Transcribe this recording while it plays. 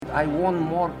I won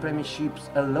more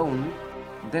premierships alone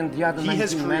than the other He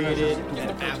has 19 created managers.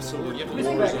 an absolute Prem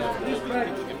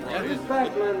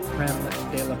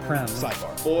de la Prem.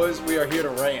 sidebar. Boys, we are here to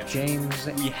rant. James.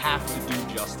 We have to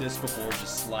do justice before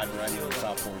just sliding right into the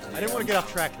top 14. I didn't want to get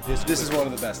off track This is one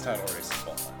of the best title races of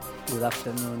all time. Good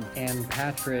afternoon. And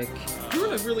Patrick. You're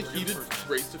in a really heated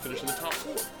race to finish in the top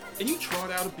 4. And you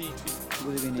trot out a B team.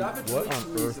 What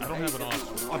on earth? I don't have an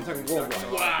option. I'm talking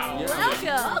worldwide. Wow.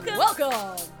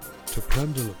 Welcome. To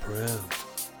Prem de la Prem.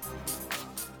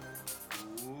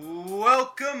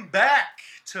 Welcome back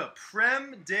to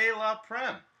Prem de la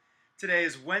Prem. Today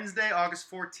is Wednesday, August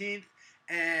 14th,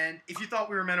 and if you thought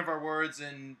we were men of our words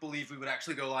and believed we would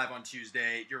actually go live on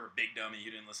Tuesday, you're a big dummy. You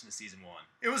didn't listen to season 1.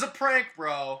 It was a prank,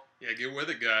 bro. Yeah, get with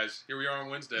it, guys. Here we are on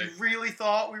Wednesday. You really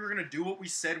thought we were going to do what we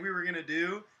said we were going to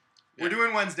do? We're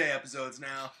doing Wednesday episodes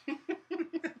now.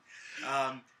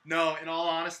 No, in all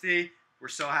honesty, we're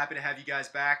so happy to have you guys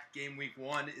back. Game week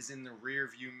 1 is in the rear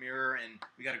view mirror, and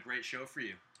we got a great show for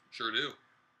you. Sure do.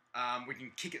 We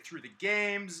can kick it through the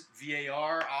games.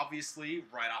 VAR, obviously,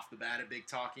 right off the bat, a big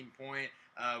talking point.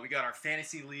 We got our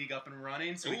fantasy league up and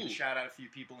running, so we can Ooh. shout out a few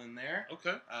people in there.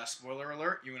 Okay. Spoiler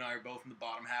alert, you and I are both in the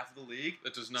bottom half of the league.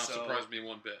 That does not So- surprise me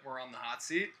one bit. We're on the hot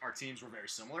seat. Our teams were very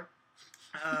similar.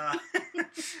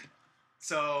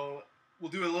 So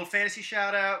we'll do a little fantasy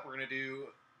shout out. We're going to do,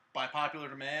 by popular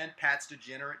demand, Pat's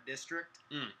Degenerate District.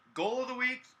 Goal of the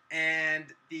week, and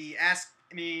the Ask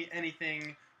Me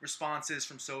Anything responses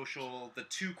from social, the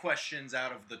 2 questions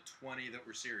out of the 20 that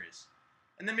were serious.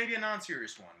 And then maybe a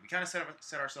non-serious one. We kind of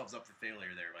set ourselves up for failure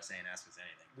there by saying ask us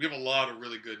anything. We have a lot of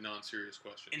really good non-serious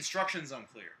questions. Instructions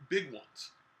unclear. Big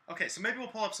ones. Okay, so maybe we'll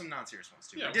pull up some non-serious ones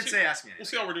too. Yeah, I we'll did see- say ask me anything. We'll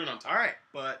see how we're doing on time. All right,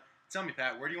 but tell me,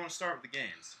 Pat, where do you want to start with the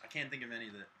games? I can't think of any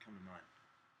that come to mind.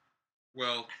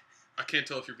 Well, I can't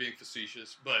tell if you're being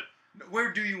facetious, but No,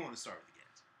 where do you want to start with the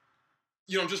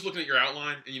games? I'm just looking at your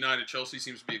outline, and United-Chelsea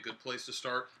seems to be a good place to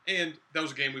start. And that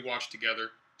was a game we watched together,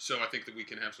 so I think that we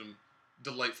can have some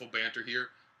delightful banter here.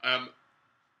 I'm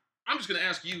just going to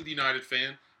ask you, the United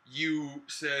fan, you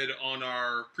said on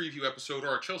our preview episode, or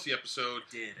our Chelsea episode,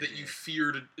 I that you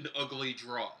feared an ugly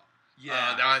draw.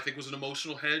 Yeah. That I think was an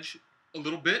emotional hedge a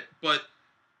little bit, but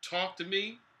talk to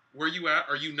me. Where you at?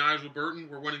 Are you Nigel Burton?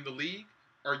 We're winning the league?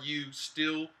 Are you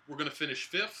still, we're going to finish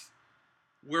 5th?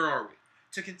 Where are we?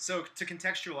 To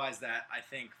contextualize that, I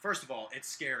think, first of all, it's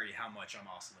scary how much I'm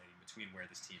oscillating between where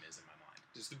this team is in my mind.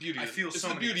 It's the beauty. I feel it's so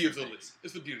the many beauty of the different league. things.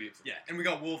 It's the beauty of the league. Yeah, and we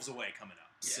got Wolves away coming up,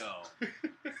 Yeah.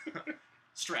 so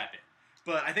strap in.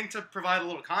 But I think to provide a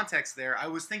little context there, I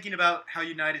was thinking about how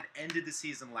United ended the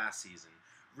season last season,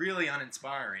 really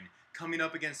uninspiring, coming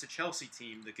up against a Chelsea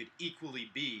team that could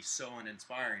equally be so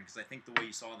uninspiring, because I think the way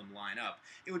you saw them line up,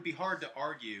 it would be hard to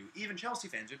argue, even Chelsea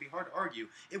fans, it would be hard to argue,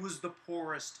 it was the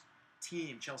poorest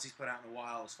team Chelsea's put out in a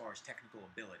while as far as technical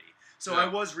ability. So Yeah. I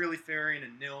was really fearing a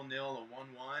 0-0, a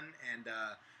 1-1, and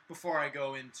before I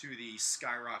go into the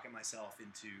skyrocket myself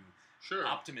into Sure.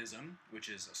 optimism, which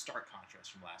is a stark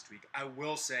contrast from last week, I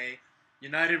will say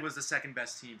United was the second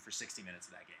best team for 60 minutes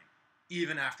of that game.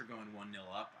 Even after going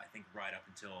 1-0 up, I think right up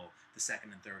until the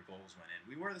second and third goals went in,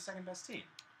 we were the second best team.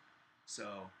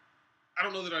 So, I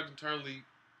don't know that I'd entirely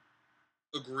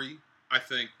agree. I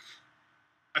think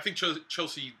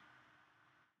Chelsea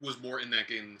was more in that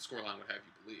game than the scoreline would have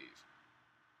you believe.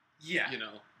 yeah.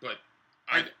 But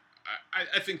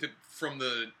I think that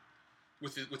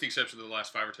with the exception of the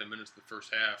last 5 or 10 minutes of the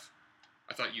first half,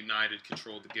 I thought United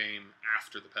controlled the game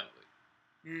after the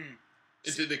penalty.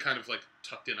 They kind of like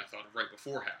tucked in, I thought, right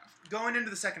before half. Going into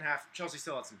the second half, Chelsea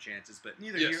still had some chances, but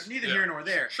neither Yes, here nor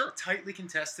there. Sure. Tightly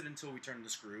contested until we turned the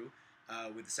screw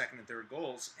with the second and third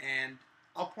goals. And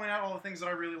I'll point out all the things that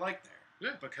I really liked there.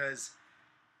 Yeah. Because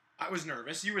I was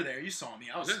nervous. You were there. You saw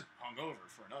me. I was Yeah. hungover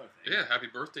for another thing. Yeah, happy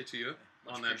birthday to you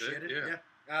Much on that day. appreciated,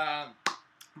 yeah.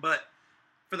 But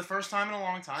for the first time in a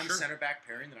long time, Sure. a center back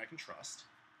pairing that I can trust,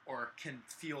 or can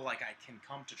feel like I can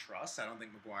come to trust. I don't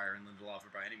think Maguire and Lindelof are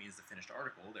by any means the finished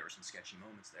article. There were some sketchy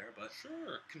moments there, but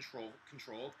Sure.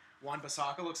 controlled.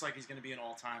 Wan-Bissaka looks like he's going to be an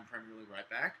all-time Premier League right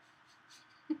back.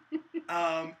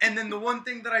 And then the one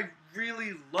thing that I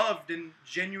really loved and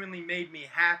genuinely made me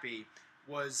happy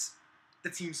was the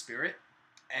team spirit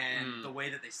and the way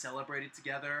that they celebrated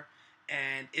together.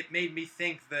 And it made me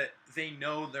think that they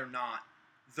know they're not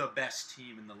the best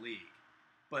team in the league,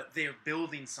 but they're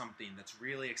building something that's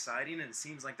really exciting, and it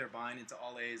seems like they're buying into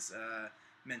Ole's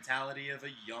mentality of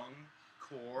a young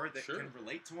core that Sure. can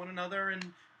relate to one another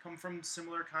and come from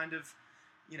similar kind of,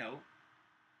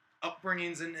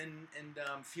 upbringings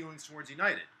and feelings towards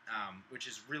United, which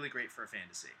is really great for a fan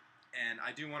to see. and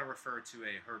I do want to refer to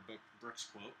a Herb Brooks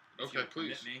quote. If Okay, you'll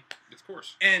permit please. me. Of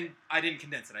course. And I didn't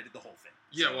condense it. I did the whole thing.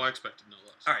 Yeah, So- well, I expected no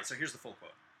less. All right, so here's the full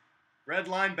quote. Red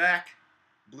line back,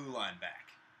 blue line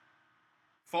back.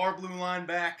 Far blue line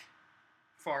back,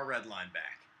 far red line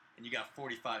back. And you got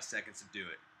 45 seconds to do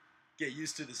it. Get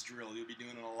used to this drill. You'll be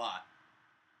doing it a lot.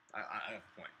 I have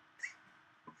a point.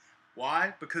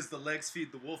 Why? Because the legs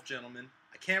feed the wolf, gentlemen.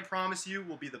 I can't promise you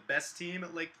we'll be the best team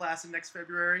at Lake Placid next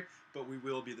February, but we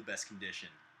will be the best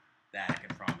conditioned. That I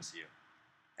can promise you.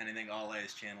 And I think Ale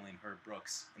is channeling Herb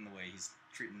Brooks in the way he's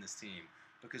treating this team.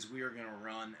 Because we are going to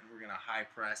run and we're going to high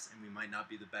press, and we might not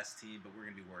be the best team, but we're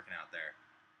going to be working out there.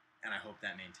 And I hope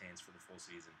that maintains for the full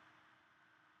season.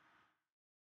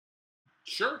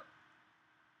 Sure.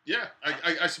 Yeah,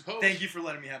 I suppose. Thank you for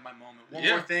letting me have my moment. One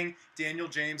Yeah. more thing. Daniel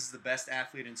James is the best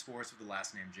athlete in sports with the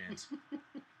last name James.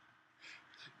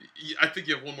 I think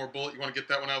you have one more bullet. You want to get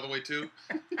that one out of the way too?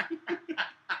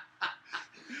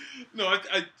 No,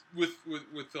 I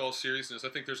with all seriousness, I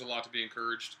think there's a lot to be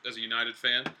encouraged as a United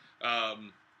fan.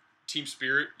 Team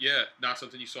spirit, yeah, not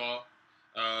something you saw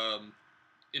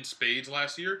in spades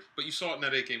last year, but you saw it in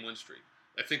that 8-game win streak.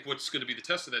 I think what's going to be the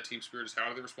test of that team spirit is how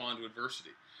do they respond to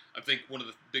adversity. I think one of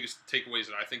the biggest takeaways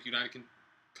that I think United can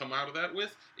come out of that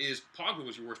with is Pogba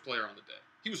was your worst player on the day.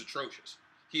 He was atrocious.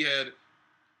 He had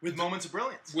With moments of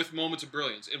brilliance. with moments of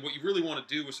brilliance. And what you really want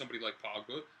to do with somebody like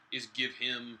Pogba is give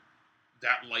him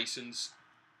that license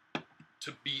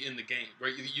to be in the game,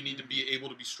 right? You need to be able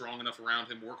to be strong enough around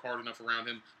him, work hard enough around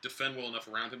him, defend well enough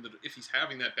around him that if he's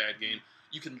having that bad game,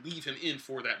 you can leave him in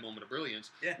for that moment of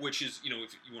brilliance, Yeah. which is, if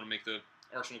you want to make the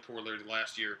Arsenal corollary to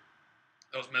last year,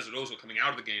 that was Mesut Ozil coming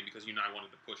out of the game because United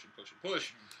wanted to push and push and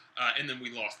push, and then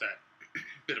we lost that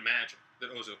bit of magic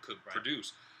that Ozil could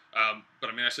produce. But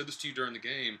I mean, I said this to you during the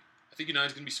game. I think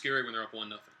United's going to be scary when they're up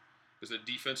 1-0 because the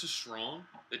defense is strong.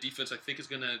 The defense, I think, is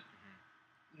going to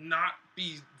not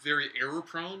be very error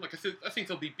prone. Like I think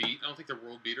they'll be beat. I don't think they're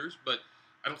world beaters, but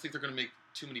I don't think they're going to make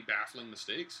too many baffling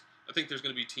mistakes. I think there's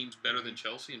going to be teams better than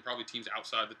Chelsea and probably teams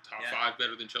outside the top 5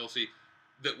 better than Chelsea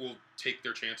that will take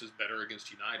their chances better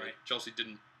against United. Right. Chelsea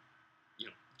didn't.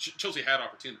 Chelsea had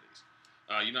opportunities.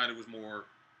 United was more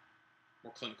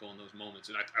clinical in those moments,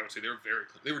 and I would say they were very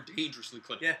clinical. They were dangerously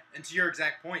clinical. Yeah, and to your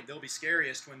exact point, they'll be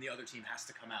scariest when the other team has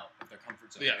to come out of their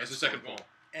comfort zone. Yeah, that's the second goal. point.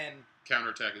 And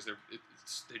Counterattack is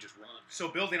they just run. so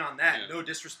building on that, Yeah. no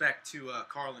disrespect to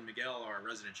Carl and Miguel, our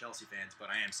resident Chelsea fans, but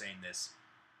I am saying this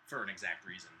for an exact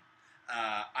reason.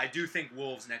 I do think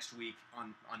Wolves next week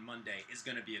on Monday is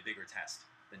going to be a bigger test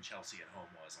than Chelsea at home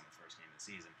was on the first game of the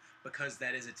season, because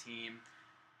that is a team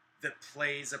that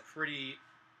plays a pretty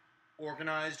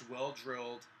organized,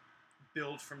 well-drilled,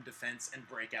 build from defense and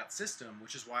breakout system,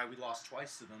 which is why we lost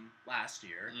twice to them last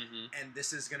year. Mm-hmm. And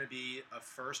this is going to be a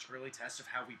first early test of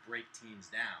how we break teams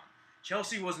down.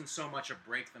 Chelsea wasn't so much a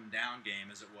break them down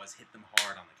game as it was hit them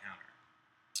hard on the counter.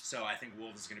 So I think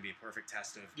Wolves is going to be a perfect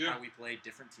test of how we play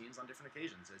different teams on different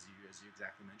occasions, as you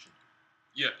exactly mentioned.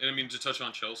 Yeah, and I mean, to touch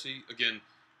on Chelsea, again,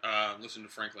 listen to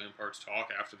Frank Lampard's talk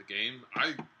after the game.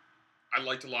 I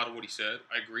liked a lot of what he said.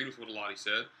 I agreed with what a lot he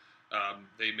said.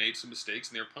 They made some mistakes,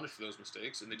 and they were punished for those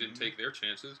mistakes, and they didn't take their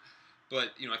chances.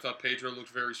 But, I thought Pedro looked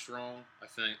very strong. I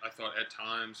thought at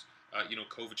times,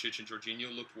 Kovacic and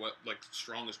Jorginho looked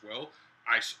strong as well.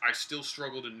 I still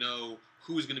struggle to know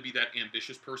who is going to be that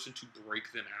ambitious person to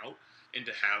break them out and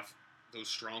to have those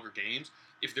stronger games.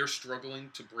 If they're struggling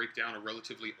to break down a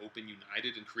relatively open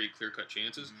United and create clear-cut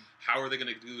chances, how are they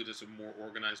going to do it as a more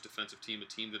organized defensive team, a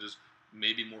team that is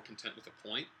maybe more content with a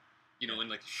point?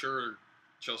 And sure,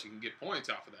 Chelsea can get points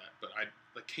off of that, but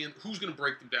who's going to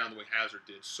break them down the way Hazard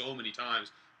did so many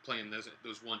times playing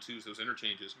those 1-2s, those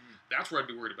interchanges? That's where I'd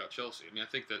be worried about Chelsea. I mean, I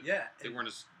think that they weren't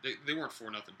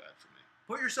 4-0 bad for me.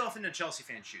 Put yourself into Chelsea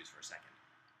fan shoes for a second.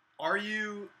 Are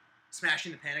you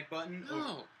smashing the panic button?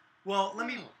 No. Well, let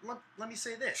me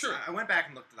say this. Sure. I went back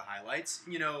and looked at the highlights.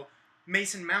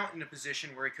 Mason Mount in a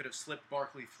position where he could have slipped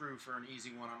Barkley through for an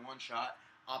easy one-on-one shot,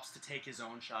 opts to take his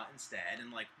own shot instead.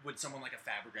 And would someone like a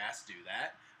Fabregas do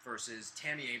that versus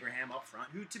Tammy Abraham up front,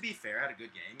 who, to be fair, had a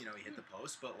good game. He hit the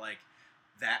post, but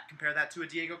compare that to a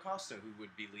Diego Costa who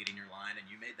would be leading your line, and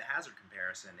you made the Hazard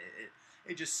comparison.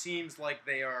 It just seems like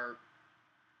they are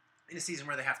in a season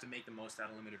where they have to make the most out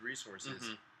of limited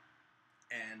resources,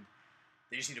 and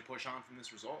they just need to push on from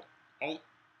this result.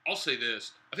 I'll say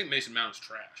this: I think Mason Mount is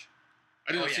trash.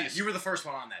 I didn't see. You were the first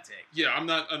one on that take. Yeah, I'm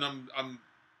not, and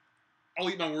I'll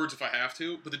eat my words if I have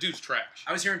to, but the dude's trash.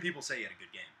 I was hearing people say he had a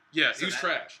good game. Yeah, he was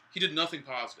trash. He did nothing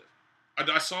positive.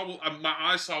 I saw my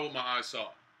eyes saw what my eyes saw.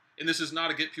 And this is not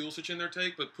a get Pulisic in their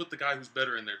take, but put the guy who's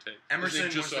better in their take. Emerson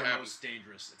was just their happens. most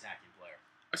dangerous attacking player.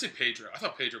 I'd say Pedro. I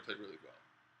thought Pedro played really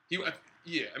well.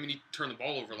 He turned the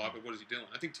ball over a lot, but what is he doing?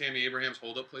 I think Tammy Abraham's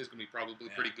hold-up play is going to be probably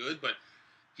pretty good, but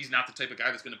he's not the type of guy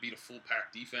that's going to beat a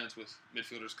full-pack defense with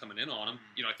midfielders coming in on him.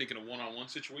 You know, I think in a one-on-one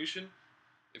situation,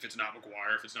 if it's not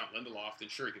McGuire, if it's not Lindelof, then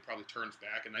sure, he could probably turn his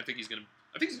back, and I think he's going to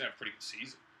have a pretty good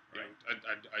season. Right. You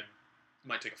know, I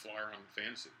might take a flyer on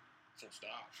fantasy, full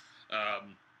stop.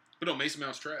 But no, Mason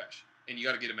Mount's trash, and you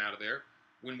got to get him out of there.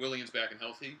 When Williams back and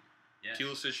healthy,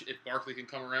 Pulisic, if Barkley can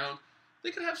come around, they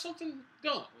could have something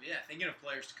going. Well, yeah, thinking of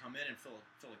players to come in and fill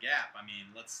a gap. I mean,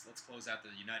 let's close out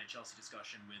the United Chelsea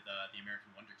discussion with the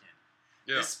American Wonderkid.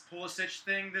 Yeah. This Pulisic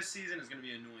thing this season is going to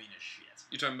be annoying as shit.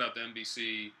 You're talking about the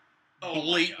NBC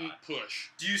blatant push.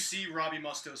 Do you see Robbie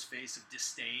Musto's face of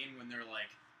disdain when they're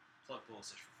like, plug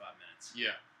Pulisic for 5 minutes?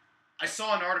 Yeah. I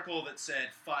saw an article that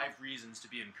said 5 reasons to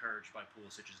be encouraged by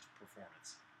Pulisic's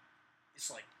performance.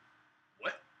 It's like,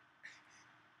 what?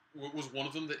 Was one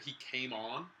of them that he came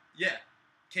on? Yeah.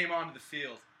 Came onto the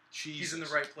field. Jesus. He's in the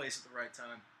right place at the right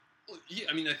time. Well, yeah,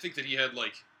 I mean, I think that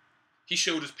he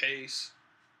showed his pace.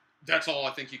 That's all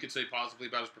I think you could say positively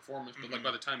about his performance. But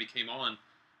by the time he came on,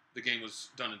 the game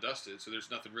was done and dusted. So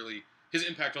there's nothing really. His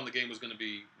impact on the game was going to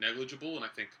be negligible. And I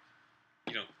think,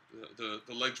 you know,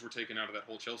 the legs were taken out of that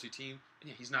whole Chelsea team.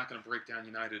 And yeah, he's not going to break down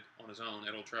United on his own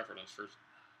at Old Trafford on his first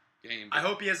game. I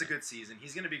hope he has a good season.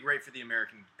 He's going to be great for the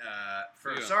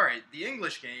the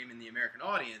English game and the American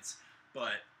audience.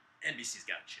 But NBC's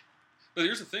got to chill. But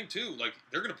here's the thing too: like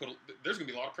there's going to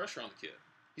be a lot of pressure on the kid.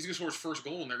 He's going to score his first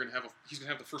goal, and he's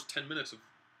going to have the first 10 minutes of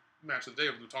match of the day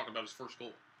of them talking about his first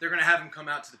goal. They're going to have him come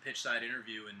out to the pitch side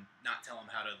interview and not tell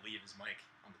him how to leave his mic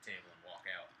on the table and walk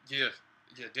out. Yeah.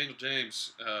 Daniel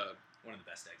James, one of the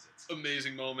best exits.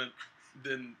 Amazing moment.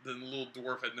 Then the little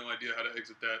dwarf had no idea how to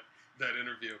exit that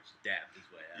interview. Dabbed his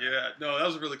way out. Yeah, no, that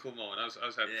was a really cool moment. I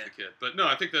was happy for the kid. But no,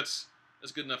 I think that's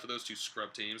good enough for those two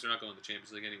scrub teams. They're not going to the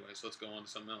Champions League anyway, so let's go on to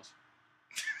something else.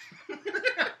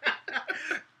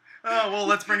 Well,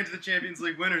 let's bring it to the Champions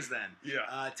League winners then.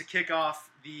 Yeah. To kick off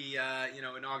the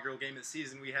inaugural game of the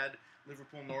season, we had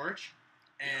Liverpool-Norwich,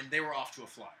 and they were off to a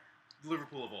flyer. The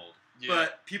Liverpool of old. Yeah.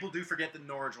 But people do forget that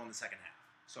Norwich won the second half,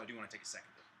 so I do want to take a second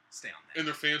to stay on that. And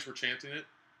their fans were chanting it.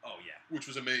 Oh, yeah. Which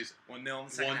was amazing. 1-0 in the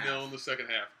second half. 1-0 in the second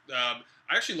half.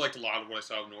 I actually liked a lot of what I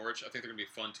saw of Norwich. I think they're going to be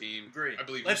a fun team. Agree. I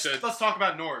believe let's talk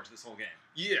about Norwich this whole game.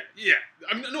 Yeah.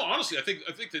 I mean, no, honestly, I think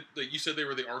that you said they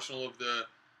were the Arsenal of the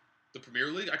Premier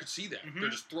League. I could see that. They're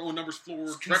just throwing numbers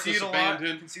forward, reckless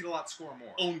abandon. Concede a lot, score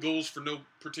more. Own goals for no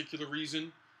particular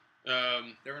reason. They're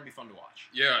going to be fun to watch.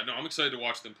 Yeah, no, I'm excited to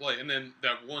watch them play. And then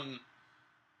that one,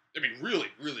 I mean, really,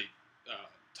 really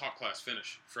top-class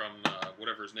finish from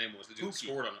whatever his name was. The dude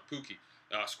scored on it. Pukki.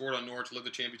 Scored on Norwich, led the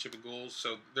championship in goals.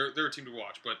 So they're a team to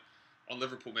watch. But on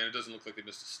Liverpool, man, it doesn't look like they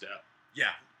missed a step.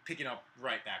 Yeah, picking up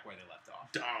right back where they left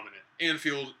off. Dominant.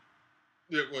 Anfield,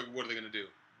 what are they going to do?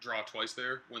 Draw twice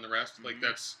there, win the rest? Like,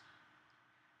 that's...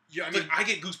 Yeah, I mean, I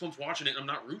get goosebumps watching it, and I'm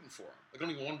not rooting for them. I don't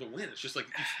even want them to win. It's just like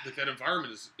that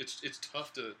environment is it's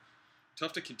tough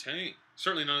to contain.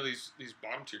 Certainly, none of these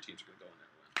bottom tier teams are going to go in there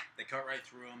and win. They cut right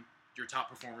through them. Your top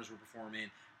performers were performing.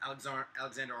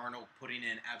 Alexander Arnold putting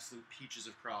in absolute peaches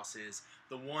of crosses.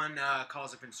 The one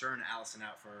cause of concern, Alisson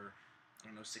out for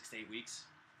 6 to 8 weeks.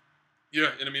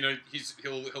 Yeah, and I mean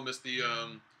he'll miss the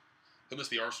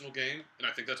Arsenal game, and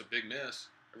I think that's a big miss.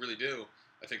 I really do.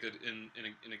 I think that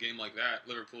in a game like that,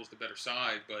 Liverpool's the better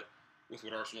side, but with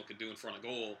what Arsenal can do in front of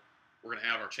goal, we're going to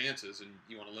have our chances, and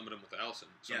you want to limit them with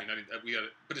Alisson. So yeah. I mean,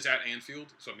 but it's at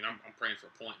Anfield, so I mean, I'm praying for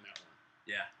a point in that one.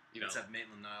 Yeah, let's have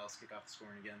Maitland-Niles kick off the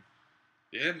scoring again.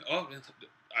 Yeah,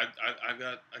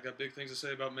 I got big things to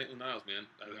say about Maitland-Niles, man.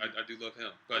 I do love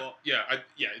him, but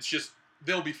it's just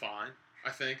they'll be fine. I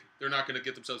think they're not going to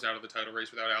get themselves out of the title race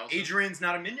without Alisson. Adrian's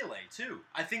not a Mignolet too.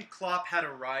 I think Klopp had a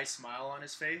wry smile on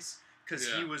his face because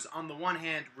he was on the one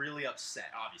hand really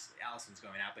upset. Obviously, Alisson's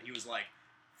going out, but he was like,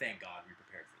 "Thank God we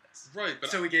prepared for this." Right,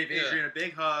 but so he gave Adrian a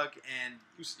big hug, and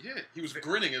he was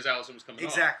grinning as Alisson was coming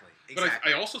off. Exactly. But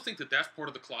I also think that that's part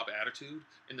of the Klopp attitude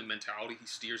and the mentality he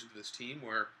steers into this team,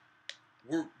 where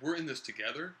we're in this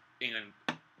together, and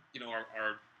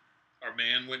our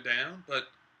man went down, but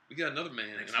we got another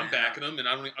man, and I'm backing him, and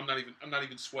I'm not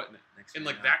even sweating it. And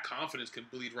like that confidence can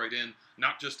bleed right in,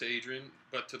 not just to Adrian,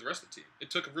 but to the rest of the team. It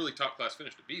took a really top class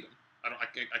finish to beat him.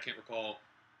 I can't recall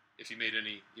if he made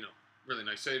any really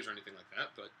nice saves or anything like that,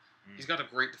 but he's got a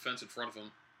great defense in front of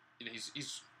him.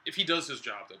 He's if he does his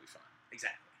job, they'll be fine.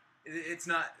 Exactly. It's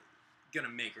not gonna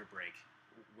make or break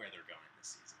where they're going this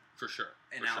season. For sure.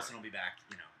 And Alisson will be back,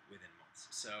 within months.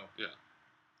 So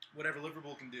whatever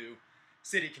Liverpool can do,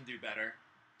 City can do better.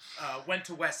 Went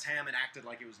to West Ham and acted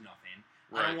like it was nothing.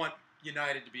 Right. I don't want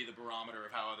United to be the barometer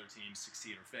of how other teams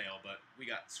succeed or fail, but we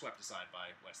got swept aside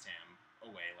by West Ham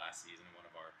away last season in one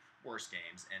of our worst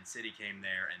games, and City came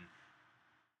there and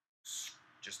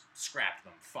just scrapped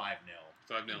them 5-0.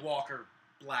 5-0. Walker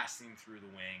blasting through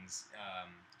the wings.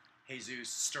 Jesus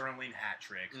Sterling hat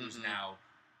trick, who's now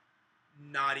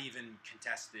not even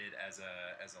contested as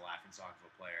a laughing stock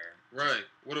of a player. Right.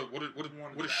 What One of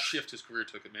a the best. shift his career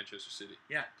took at Manchester City.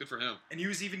 Yeah. Good for him. And he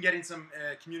was even getting some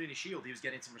Community Shield. He was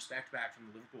getting some respect back from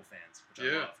the Liverpool fans, which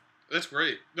I love. That's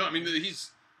great. No, I mean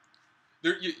he's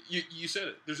there. You said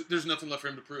it. There's nothing left for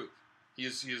him to prove. He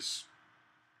is.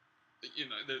 You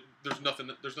know, there's nothing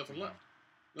left. Nothing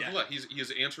left. He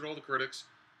has answered all the critics.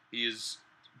 He is,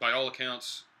 by all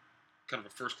accounts, kind of a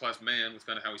first-class man with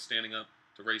kind of how he's standing up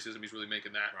to racism. He's really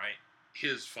making that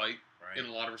his fight in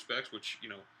a lot of respects, which, you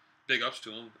know, big ups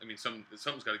to him. I mean,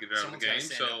 something's got to get it out of the game.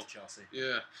 Stand up to Chelsea.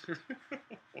 Yeah.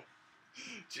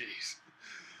 Jeez.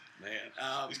 Man,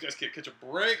 these guys can't catch a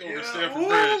break over Stamford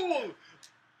Bridge.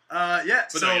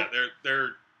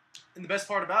 They're And the best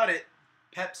part about it,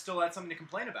 Pep still had something to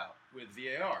complain about with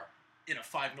VAR in a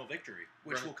 5-0 victory,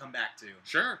 which we'll come back to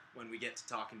when we get to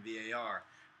talking VAR.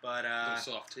 But little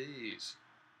soft tease.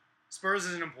 Spurs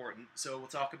isn't important, so we'll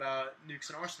talk about Nukes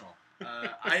and Arsenal.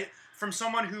 From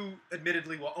someone who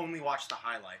admittedly will only watch the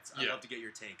highlights, I'd love to get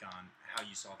your take on how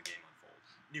you saw the game unfold.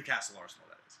 Newcastle Arsenal,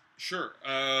 that is. Sure.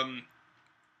 I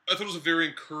thought it was a very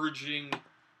encouraging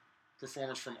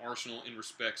performance from Arsenal in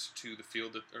respects to the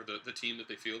field the team that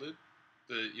they fielded.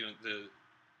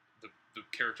 The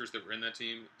characters that were in that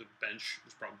team. The bench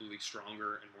was probably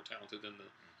stronger and more talented than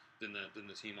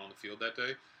the team on the field that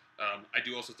day. I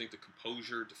do also think the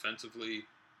composure defensively,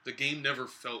 the game never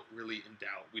felt really in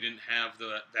doubt. We didn't have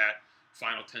that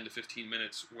final 10 to 15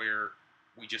 minutes where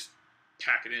we just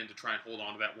pack it in to try and hold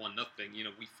on to that 1-0. You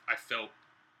know, I felt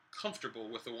comfortable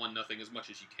with the 1-0 as much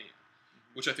as you can,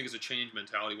 which I think is a change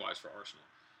mentality-wise for Arsenal.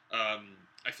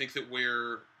 I think that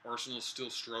where Arsenal still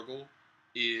struggle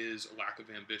is a lack of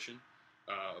ambition.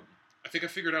 I think I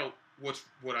figured out what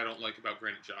I don't like about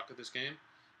Granit Xhaka this game.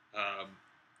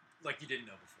 Like you didn't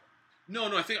know before.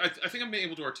 No, I think I'm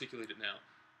able to articulate it now.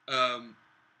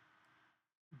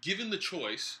 Given the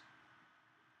choice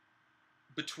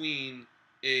between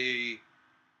a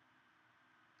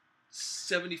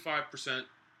 75%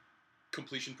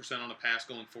 completion percent on a pass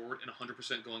going forward and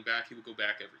 100% going back, he would go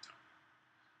back every time.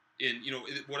 And you know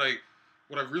what I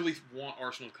really want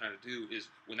Arsenal to kind of do is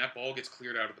when that ball gets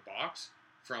cleared out of the box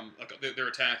from they're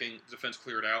attacking, the defense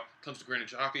clear it out, comes to Granit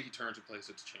Xhaka, he turns and plays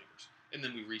it to Chambers, and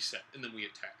then we reset, and then we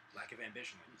attack. Lack of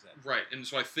ambition, like you said. Right, and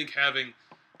so I think having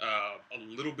a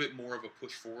little bit more of a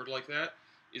push forward like that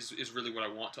is really what I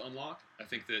want to unlock. I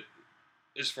think that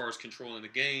as far as controlling the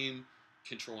game,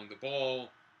 controlling the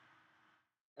ball,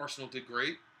 Arsenal did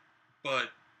great, but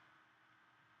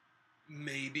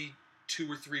maybe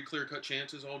 2 or 3 clear-cut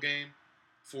chances all game,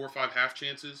 4 or 5 half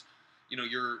chances. You know,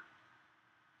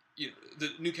 the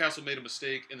Newcastle made a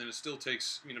mistake, and then it still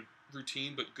takes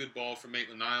routine but good ball from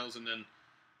Maitland-Niles, and then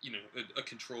a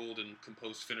controlled and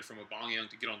composed finish from Aubameyang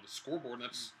to get on the scoreboard. And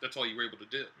that's all you were able to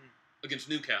do against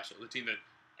Newcastle, the team that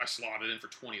I slotted in for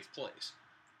 20th place.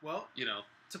 Well,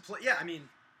 to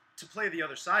play the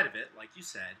other side of it, like you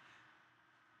said,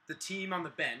 the team on the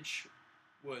bench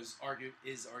is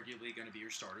arguably going to be your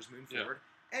starters moving forward.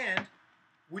 And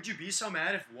would you be so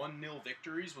mad if 1-0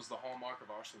 victories was the hallmark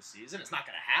of Arsenal's season? It's not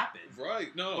going to happen.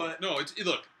 Right? No.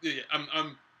 Look.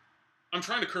 I'm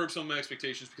trying to curb some of my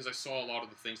expectations because I saw a lot of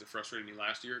the things that frustrated me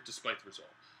last year, despite the result.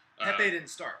 Pepe didn't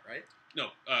start, right? No.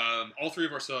 All 3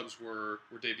 of our subs were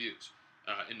debuts,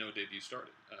 and no debut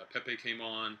started. Pepe came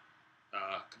on,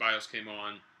 Ceballos came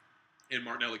on, and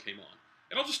Martinelli came on.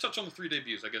 And I'll just touch on the 3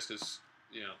 debuts, I guess, because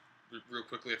real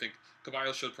quickly, I think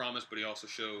Ceballos showed promise, but he also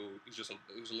showed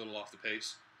it was a little off the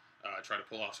pace. Tried to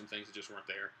pull off some things that just weren't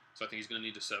there. So I think he's going to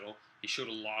need to settle. He showed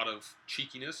a lot of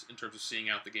cheekiness in terms of seeing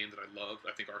out the game that I loved.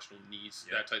 I think Arsenal needs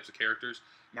that types of characters.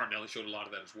 Martinelli showed a lot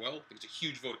of that as well. I think it's a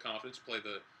huge vote of confidence to play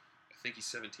I think he's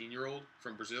 17-year-old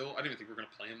from Brazil. I didn't even think we were going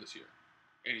to play him this year.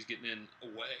 And he's getting in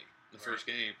away in the first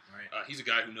game. Right. He's a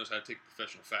guy who knows how to take a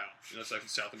professional foul. That's like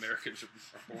South Americans are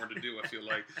born to do, I feel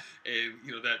like. And,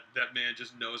 that man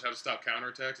just knows how to stop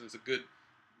counterattacks, and it's a good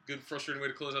frustrating way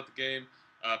to close out the game.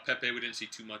 Pepe we didn't see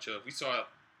too much of. We saw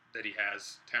that he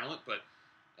has talent, but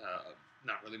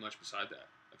not really much beside that.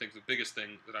 I think the biggest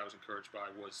thing that I was encouraged by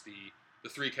was the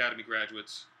 3 academy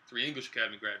graduates, 3 English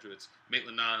academy graduates,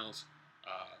 Maitland-Niles,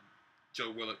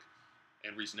 Joe Willock,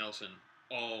 and Reece Nelson,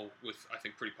 all with, I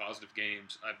think, pretty positive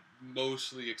games. I'm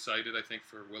mostly excited, I think,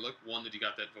 for Willock. One, that he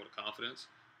got that vote of confidence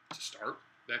to start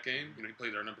that game. He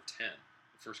played our number 10,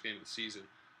 the first game of the season.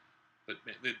 But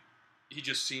man, he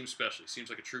just seems special. He seems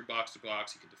like a true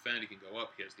box-to-box. He can defend. He can go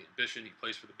up. He has the ambition. He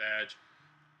plays for the badge.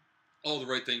 All the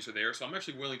right things are there. So I'm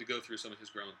actually willing to go through some of his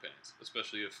growing pains,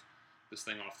 especially if this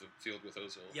thing off the field with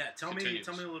Ozil continues.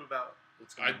 Tell me a little about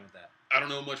what's going on with that. I don't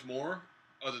know much more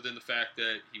other than the fact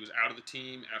that he was out of the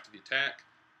team after the attack.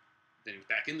 Then he was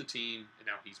back in the team, and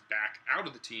now he's back out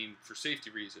of the team for safety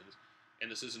reasons.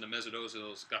 And this isn't a Mesut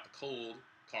Ozil's got the cold,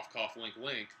 cough, cough, wink,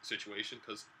 wink situation,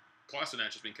 because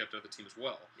Kolasinac is being kept out of the team as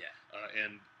well. Yeah.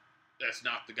 And that's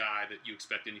not the guy that you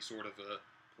expect any sort of a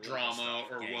drama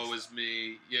or woe is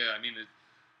me. Yeah, I mean,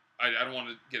 I don't want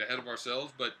to get ahead of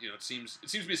ourselves, but it seems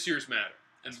to be a serious matter.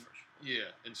 And That's for sure. yeah,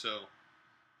 and so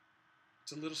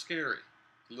it's a little scary.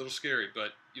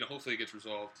 But hopefully it gets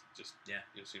resolved. Just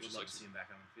seems Would just love like to see him back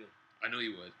on the field. I know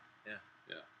you would.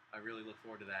 I really look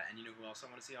forward to that. And you know who else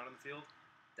I want to see out on the field?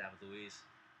 David Luiz.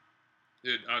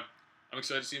 Dude, I'm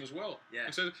excited to see him as well. Yeah. I'm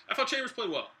excited. I thought Chambers played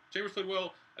well.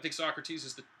 I think Socrates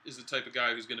is the type of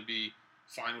guy who's going to be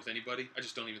fine with anybody. I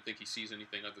just don't even think he sees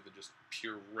anything other than just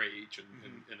pure rage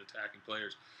and attacking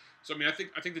players. So I mean, I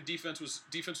think the defense was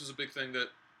a big thing that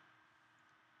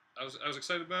I was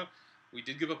excited about. We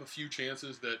did give up a few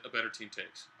chances that a better team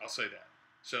takes. I'll say that.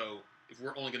 So if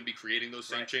we're only going to be creating those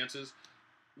same chances,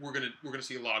 we're gonna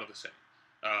see a lot of the same.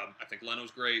 I think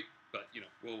Leno's great, but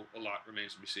a lot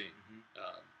remains to be seen.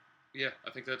 Yeah,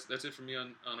 I think that's it for me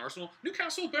on Arsenal.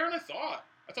 Newcastle better than I thought.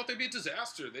 I thought they'd be a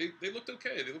disaster. They looked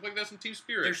okay. They look like they have some team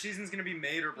spirit. Their season's going to be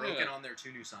made or broken on their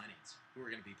two new signings, who are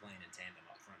going to be playing in tandem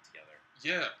up front together.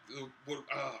 Yeah,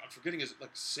 I'm forgetting is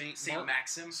like Saint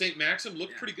Maxim. Saint Maxim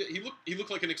looked pretty good. He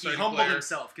looked like an exciting He humbled player.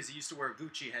 himself because he used to wear a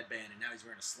Gucci headband and now he's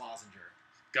wearing a Schlesinger.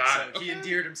 So he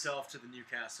endeared himself to the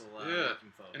Newcastle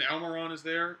working folk. And Almiron is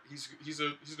there. He's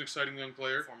an exciting young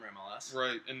player. Former MLS.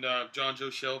 Right. And John Joe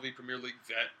Shelby, Premier League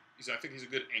vet. I think he's a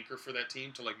good anchor for that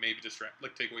team to maybe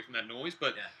take away from that noise.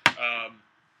 But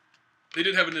they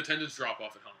did have an attendance drop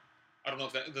off at home. I don't know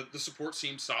if the support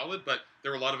seemed solid, but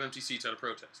there were a lot of empty seats at a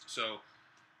protest. So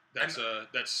that's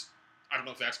I don't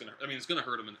know if that's gonna. I mean, it's gonna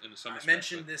hurt them in some. I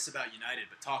mentioned this about United,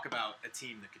 but talk about a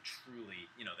team that could truly,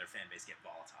 their fan base get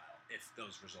volatile if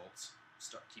those results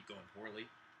keep going poorly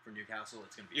for Newcastle.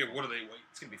 It's gonna be what do they wait?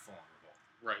 It's gonna be full on revolt.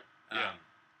 Right. Yeah.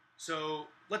 So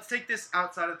let's take this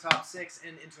outside of the top six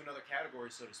and into another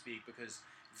category, so to speak, because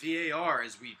VAR,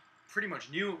 as we pretty much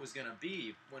knew it was going to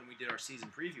be when we did our season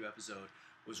preview episode,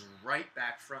 was right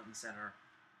back front and center,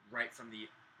 right from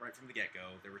the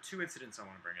get-go. There were two incidents I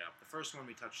want to bring up. The first one,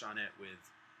 we touched on it with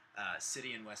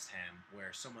City and West Ham,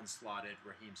 where someone slotted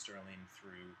Raheem Sterling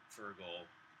through for a goal.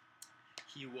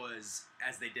 He was,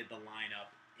 as they did the lineup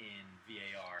in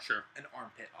VAR, an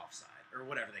armpit offside, or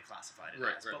whatever they classified it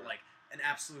as, but like an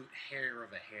absolute hair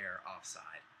of a hair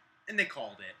offside. And they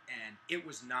called it, and it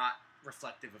was not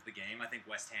reflective of the game. I think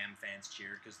West Ham fans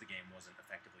cheered because the game wasn't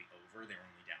effectively over. They were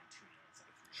only down 2-0 instead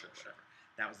of 3-0 or whatever.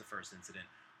 That was the first incident.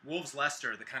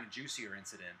 Wolves-Leicester, the kind of juicier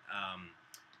incident.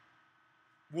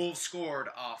 Wolves scored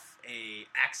off a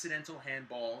accidental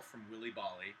handball from Willy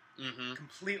Bolly.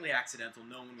 Completely accidental.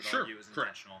 No one would argue it was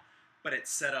intentional. But it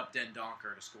set up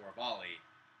Dendoncker to score a volley.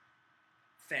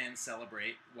 Fans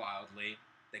celebrate wildly.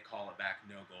 They call it back,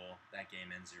 no goal. That game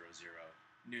ends 0-0.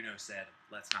 Nuno said,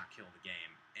 let's not kill the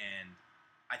game. And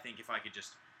I think if I could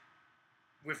just,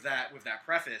 with that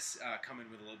preface, come in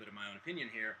with a little bit of my own opinion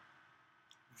here,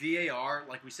 VAR,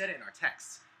 like we said it in our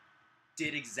texts,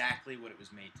 did exactly what it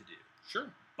was made to do.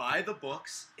 Sure. By the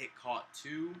books, it caught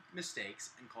two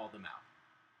mistakes and called them out.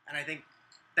 And I think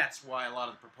that's why a lot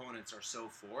of the proponents are so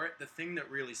for it. The thing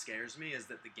that really scares me is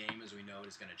that the game as we know it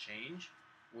is going to change,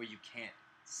 where you can't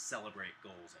celebrate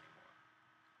goals anymore.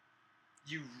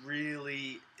 You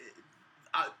really...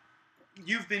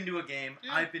 you've been to a game.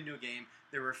 Yeah. I've been to a game.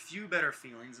 There are a few better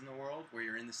feelings in the world where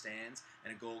you're in the stands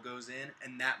and a goal goes in,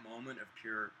 and that moment of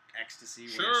pure ecstasy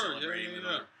where you're celebrating with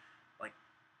other, like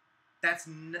that's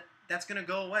going to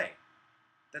go away.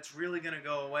 That's really going to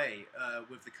go away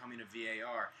with the coming of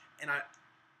VAR. And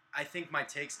I think my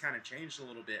takes kind of changed a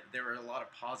little bit. There are a lot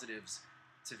of positives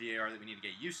to VAR that we need to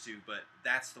get used to, but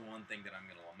that's the one thing that I'm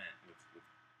going to lament with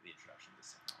the introduction of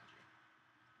this technology.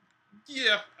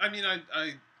 Yeah, I mean,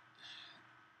 I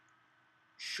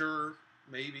sure,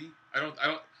 maybe.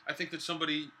 I think that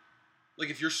somebody, like,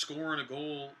 if you're scoring a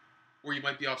goal where you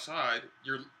might be offside,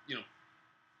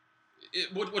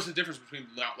 what's the difference between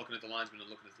not looking at the linesman and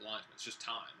looking at the linesman? It's just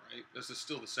time, right? This is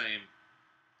still the same.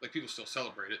 Like, people still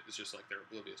celebrate it. It's just like they're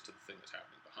oblivious to the thing that's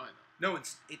happening behind them. No,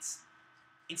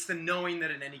 it's the knowing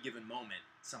that at any given moment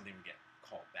something would get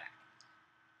called back.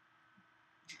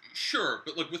 Sure,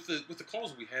 but like with the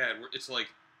calls we had, where it's like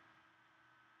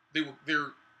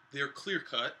they're clear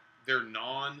cut. They're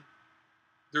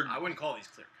I wouldn't call these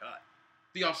clear cut.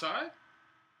 The offside?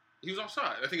 He was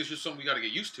offside. I think it's just something we got to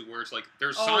get used to, where it's like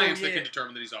there's Oh, science that yeah. can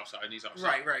determine that he's offside, and he's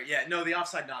offside. Right. Yeah. No, the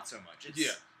offside not so much.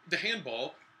 It's, The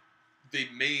handball, they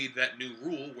made that new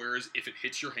rule, whereas if it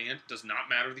hits your hand, does not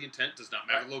matter the intent, does not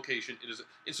matter the location. It is,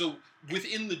 and so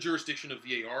within the jurisdiction of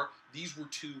VAR, these were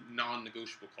two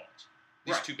non-negotiable calls.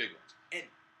 These two big ones.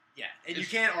 And you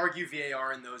can't argue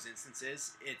VAR in those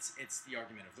instances. It's the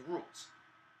argument of the rules.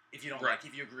 If you don't Right. like,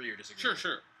 if you agree or disagree.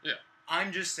 Sure. Yeah.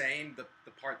 I'm just saying the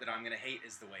part that I'm going to hate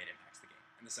is the way it impacts the game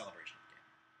and the celebration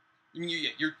of the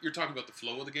game. You're talking about the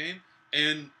flow of the game,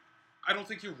 and I don't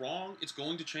think you're wrong. It's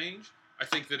going to change. I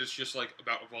think that it's just like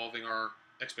about evolving our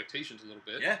expectations a little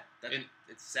bit. Yeah, And-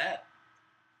 it's sad.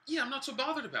 Yeah, I'm not so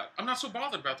bothered about it. I'm not so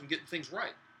bothered about them getting things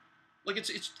right. Like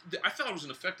it's I thought it was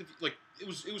an effective, like it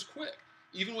was quick.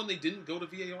 Even when they didn't go to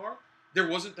VAR, there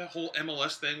wasn't that whole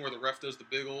MLS thing where the ref does the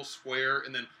big old square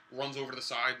and then runs over to the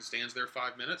side and stands there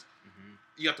 5 minutes. Mm-hmm.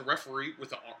 You got the referee with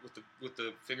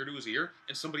the finger to his ear,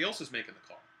 and somebody else is making the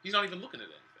call. He's not even looking at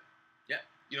anything. Yeah.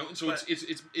 You know, and so But-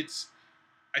 it's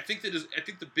I think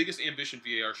the biggest ambition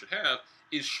VAR should have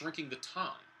is shrinking the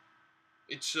time.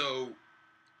 It's so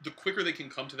the quicker they can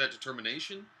come to that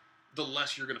determination, the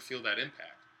less you're going to feel that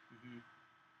impact. Mm-hmm.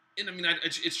 And I mean,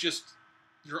 it's just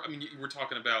we're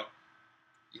talking about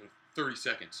 30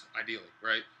 seconds ideally,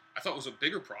 right? I thought was a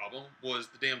bigger problem was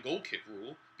the damn goal kick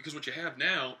rule, because what you have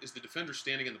now is the defender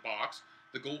standing in the box,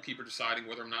 the goalkeeper deciding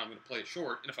whether or not I'm going to play it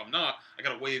short, and if I'm not, I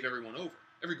got to wave everyone over.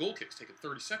 Every goal kick's taking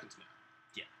 30 seconds now.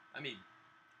 Yeah, I mean,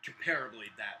 comparably,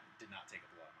 that did not take up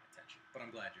a lot of my attention. But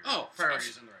I'm glad your Oh,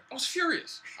 priorities in the right I was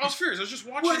furious. I was just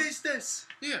watching. What is this?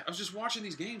 Yeah, I was just watching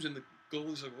these games, and the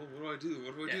goalie's like, well, what do I do?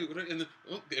 What do I do? And then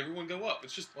everyone go up.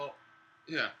 It's just,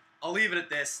 yeah. I'll leave it at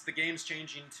this. The game's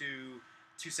changing to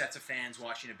two sets of fans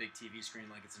watching a big TV screen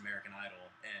like it's American Idol,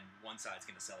 and one side's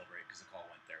going to celebrate because the call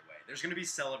went their way. There's going to be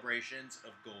celebrations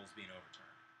of goals being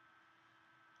overturned.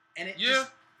 And it just...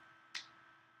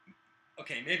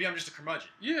 Okay, maybe I'm just a curmudgeon.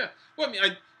 Yeah. Well, I mean,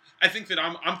 I think that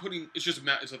I'm putting, it's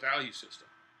a value system.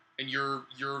 And you're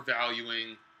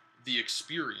valuing the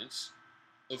experience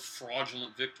of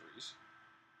fraudulent victories,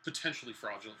 potentially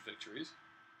fraudulent victories.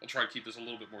 I'll try to keep this a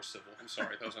little bit more civil. I'm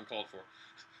sorry, that was uncalled for.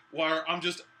 While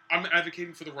I'm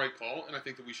advocating for the right call, and I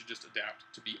think that we should just adapt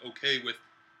to be okay with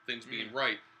things being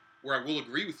right. Where I will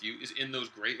agree with you is in those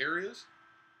gray areas.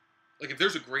 Like, if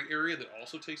there's a gray area that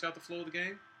also takes out the flow of the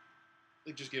game,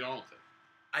 like, just get on with it.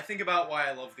 I think about why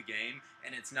I love the game,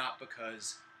 and it's not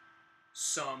because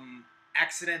some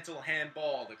accidental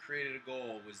handball that created a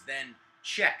goal was then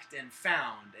checked and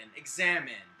found and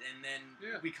examined, and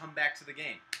then we come back to the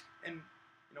game. And,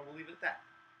 we'll leave it at that.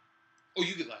 Oh,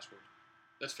 you get last word.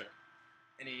 That's fair.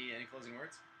 Any closing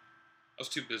words? I was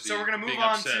too busy So we're gonna move being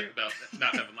on upset to about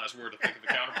not having last word to think of a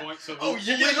counterpoint. So Oh, we'll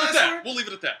you leave get it at last that. word? We'll leave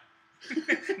it at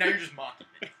that. Now you're just mocking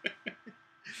me.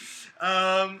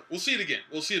 We'll see it again.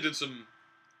 We'll see it in some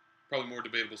probably more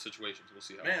debatable situations. We'll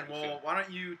see how Man, we well, feel. why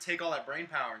don't you take all that brain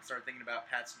power and start thinking about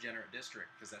Pat's Degenerate District,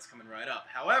 because that's coming right up.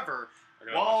 However, I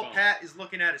got it on my while phone. Pat is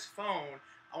looking at his phone,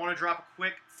 I want to drop a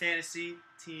quick fantasy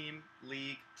team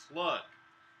league plug.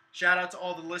 Shout out to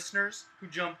all the listeners who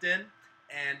jumped in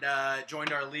and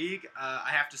joined our league. I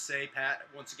have to say, Pat,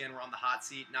 once again, we're on the hot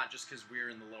seat, not just because we're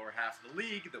in the lower half of the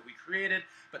league that we created,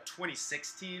 but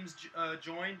 26 teams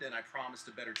joined, and I promised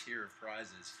a better tier of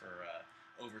prizes for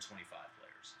over 25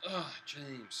 players.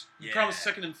 James. You Yeah. promised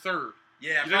second and third.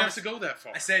 Yeah, You didn't have to go that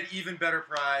far. I said even better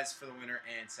prize for the winner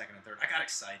and second and third. I got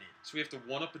excited. So we have to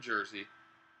one up a jersey.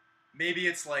 Maybe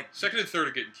it's like Second and third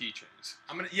are getting keychains.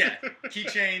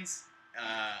 keychains.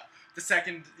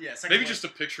 Second Maybe one. just a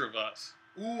picture of us.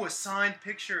 a signed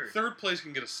picture. Third place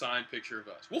can get a signed picture of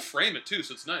us. We'll frame it too,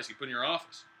 so it's nice. You put it in your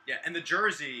office. Yeah, and the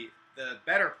jersey, the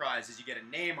better prize is you get a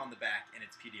name on the back and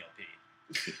it's PDLP.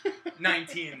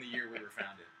 19 the year we were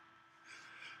founded.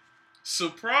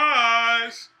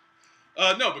 Surprise!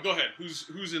 No, but go ahead.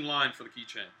 Who's in line for the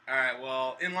keychain? All right,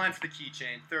 well, in line for the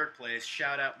keychain, third place.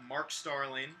 Shout out Mark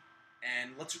Starling,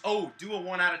 and let's do a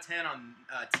 1 out of 10 on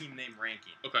team name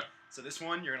ranking. Okay. So this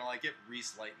one you're gonna like it,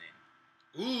 Reese Lightning.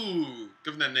 Ooh,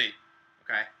 give him that Nate.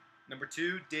 Okay. Number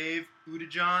 2, Dave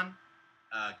Udajon,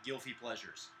 Gilfy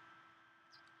Pleasures.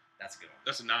 That's a good one.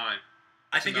 That's a 9. I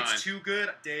That's a think 9. it's too good,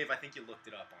 Dave. I think you looked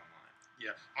it up online.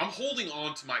 Yeah, I'm holding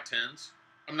on to my 10s.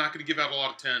 I'm not going to give out a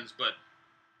lot of 10s, but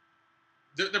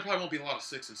there probably won't be a lot of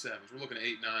 6 and 7s. We're looking at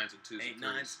 8 9s and 2s 8 and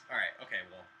 9s. All right. Okay.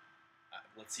 Well,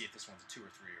 let's see if this one's a 2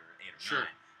 or 3 or 8 or Sure.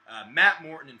 9. Matt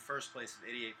Morton in first place with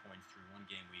 88 points through one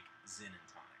game week. Zin and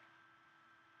tonic.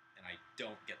 And I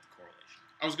don't get the correlation.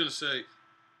 I was going to say,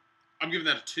 I'm giving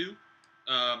that a 2.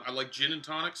 I like gin and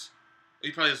tonics.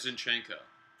 He probably has Zinchenko.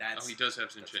 That's, Oh, he does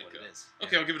have that's what Zinchenko. it is.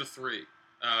 Okay, I'll give it a 3.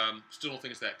 Still don't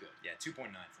think it's that good. Yeah, 2.9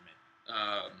 for me.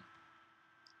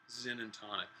 Zin and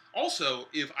Tonic. Also,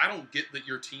 if I don't get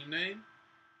your team name,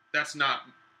 that's not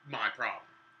my problem.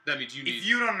 That means you need If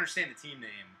you don't understand the team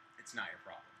name, it's not your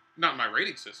problem. not my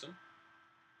rating system.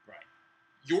 Right.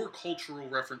 Your cultural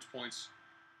reference points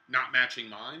not matching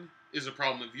mine is a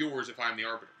problem of yours if I'm the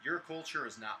arbiter. Your culture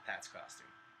is not Pat's costume.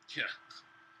 Yeah.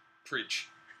 Preach.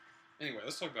 Anyway,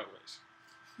 let's talk about race.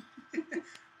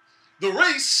 The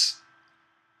race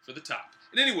for the top.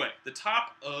 And anyway, the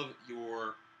top of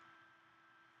your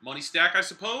money stack, I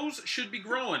suppose, should be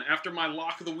growing after my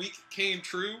lock of the week came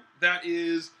true. That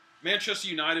is Manchester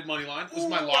United money line. Was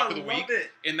my lock of the week.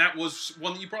 It. And that was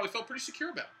one that you probably felt pretty secure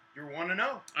about. You're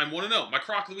 1-0. I'm 1-0. My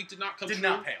crock of the week did not come true. Did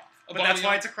not pay off. But that's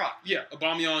why it's a crock. Yeah,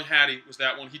 Aubameyang Hattie was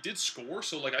that one. He did score,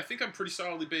 so I think I'm pretty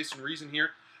solidly based in reason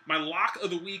here. My lock of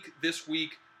the week this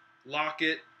week, lock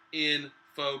it in,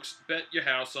 folks. Bet your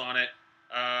house on it.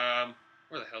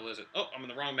 Where the hell is it? Oh, I'm in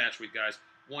the wrong match week, guys.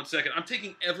 1 second. I'm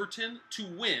taking Everton to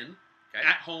win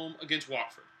at home against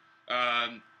Watford.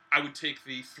 I would take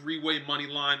the 3-way money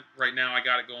line. Right now, I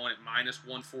got it going at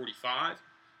 -145.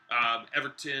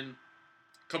 Everton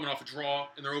coming off a draw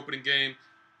in their opening game.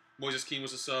 Moises Keane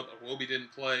was a sub. Iwobi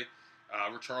didn't play.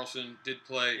 Richarlison did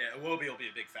play. Yeah, Iwobi will be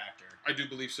a big factor. I do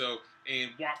believe so.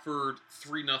 And Watford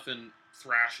 3-0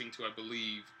 thrashing to, I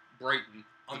believe, Brighton.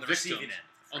 On the victims, receiving end.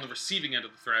 On the receiving end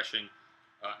of the thrashing.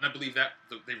 And I believe that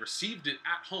they received it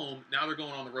at home. Now they're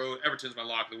going on the road. Everton's my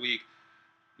lock of the week.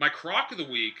 My crock of the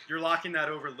week. You're locking that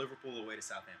over Liverpool away to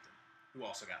Southampton, who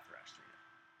also got thrashed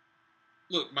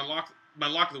 3-0. Look, my lock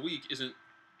of the week isn't.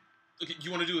 Okay,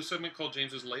 you want to do a segment called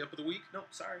James's layup of the week? No,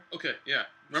 sorry. Okay, yeah.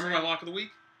 Remember my lock of the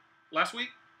week? Last week?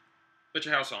 Bet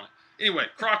your house on it. Anyway,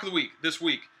 crock of the week this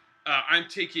week. I'm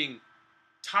taking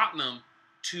Tottenham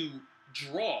to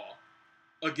draw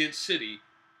against City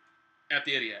at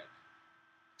the Etihad.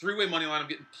 3-way money line. I'm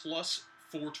getting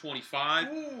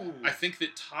 +425. Ooh. I think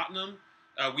that Tottenham.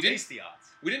 We Taste the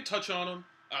odds. didn't touch on them,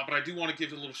 but I do want to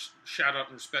give a little shout out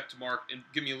and respect to Mark and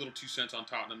give me a little 2 cents on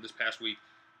Tottenham this past week.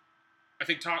 I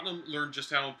think Tottenham learned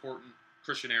just how important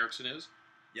Christian Eriksen is.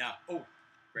 Yeah. Oh,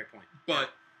 great point.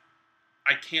 But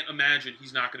I can't imagine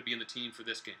he's not going to be in the team for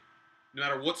this game. No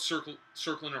matter what's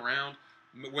circling around,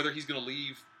 whether he's going to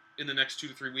leave in the next 2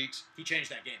 to 3 weeks. He changed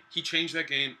that game. He changed that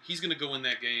game. He's going to go in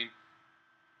that game.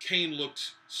 Kane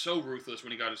looked so ruthless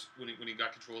when he got when he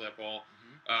got control of that ball.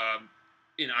 Mm-hmm.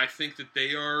 And I think that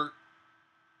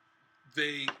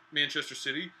Manchester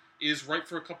City is ripe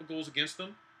for a couple goals against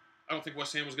them. I don't think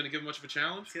West Ham was going to give him much of a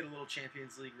challenge. Let's get a little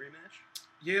Champions League rematch.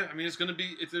 Yeah, I mean, it's going to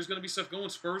be. If there's going to be stuff going,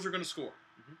 Spurs are going to score.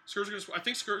 Mm-hmm. Spurs are going to score. I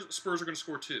think Spurs are going to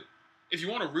score too. If you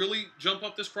want to really jump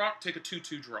up this crock, take a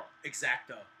 2-2 draw.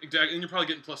 Exacto. Exactly, and you're probably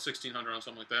getting +1,600 on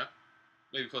something like that.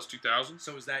 Maybe +2,000.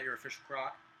 So is that your official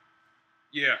crock?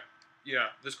 Yeah.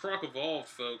 This crock evolved,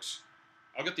 folks.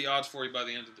 I'll get the odds for you by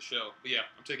the end of the show. But yeah,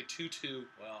 I'm taking 2-2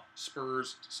 Well,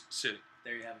 Spurs City.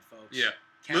 there you have it, folks. Yeah.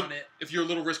 Count it. If you're a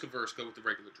little risk averse, go with the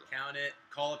regular draw. Count it.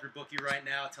 Call up your bookie right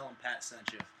now. Tell him Pat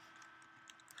sent you.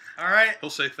 All right. He'll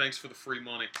say thanks for the free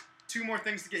money. 2 more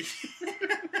things to get you.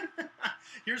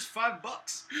 Here's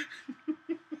 $5.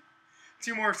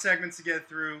 2 more segments to get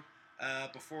through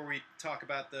before we talk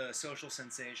about the social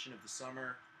sensation of the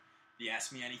summer. The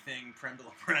Ask Me Anything Prem de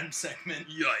la Prem segment.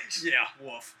 Yikes. Yeah,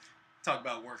 woof. Talk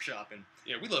about workshopping.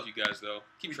 Yeah, we love you guys, though.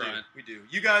 Keep trying. We do.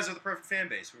 You guys are the perfect fan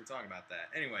base. We were talking about that.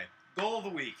 Anyway, goal of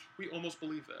the week. We almost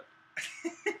believe that.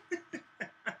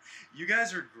 You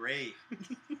guys are great.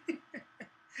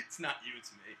 It's not you,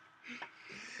 it's me.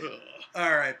 Ugh.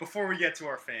 All right, before we get to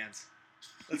our fans,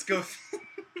 let's go.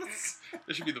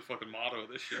 That should be the fucking motto of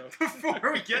this show.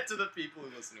 Before we get to the people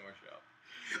who listen to our show,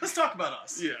 let's talk about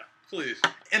us. Yeah, please.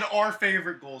 And our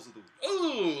favorite goals of the week.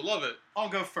 Ooh, love it. I'll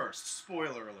go first.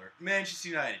 Spoiler alert. Manchester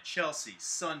United, Chelsea,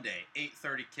 Sunday,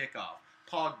 8:30 kickoff.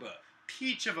 Pogba,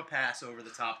 peach of a pass over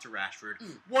the top to Rashford.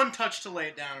 1 touch to lay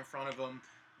it down in front of him.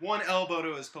 1 elbow to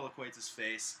Azpilicueta's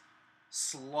face.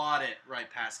 Slot it right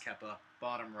past Kepa,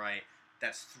 bottom right.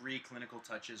 That's 3 clinical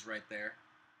touches right there.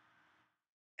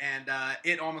 And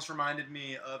it almost reminded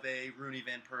me of a Rooney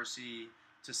Van Persie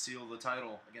to seal the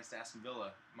title against Aston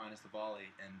Villa, minus the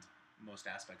volley and most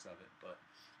aspects of it. But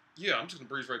Yeah, I'm just going to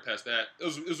breeze right past that. It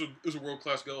was a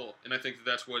world-class goal, and I think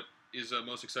that's what is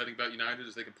most exciting about United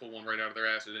is they can pull one right out of their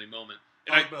ass at any moment.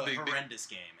 And horrendous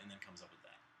game, and then comes up with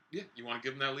that. Yeah, you want to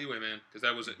give them that leeway, man, because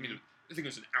that was, I mean, I think it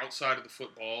was an outside of the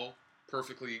football,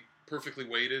 perfectly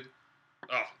weighted.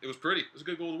 Oh, it was pretty. It was a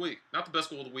good goal of the week. Not the best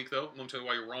goal of the week, though. I'm going to tell you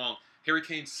why you're wrong. Harry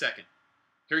Kane second.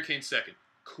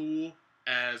 Cool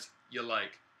as you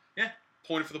like. Yeah.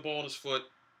 Pointed for the ball in his foot.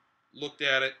 looked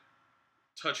at it,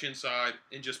 touch inside,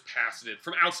 and just passed it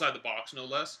from outside the box, no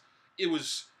less. It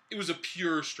was a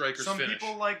pure striker's Some finish.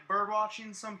 people like bird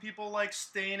watching. Some people like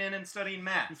staying in and studying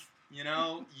math. You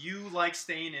know, you like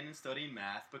staying in and studying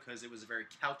math because it was a very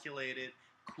calculated,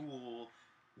 cool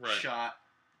Right. shot.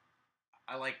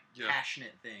 I like Yeah.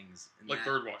 passionate things. And Like that-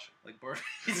 bird watching. Like bird.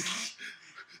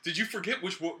 Did you forget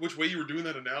which way you were doing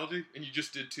that analogy, and you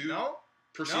just did two No,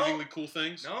 perceivingly cool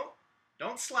things? no,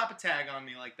 don't slap a tag on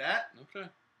me like that. Okay.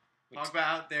 Talk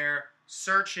about out there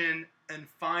searching and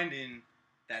finding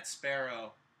that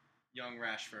sparrow, young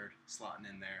Rashford, slotting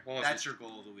in there. Well, That's your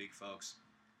goal of the week, folks.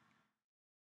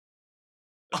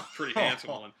 That's a pretty handsome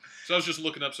one. So I was just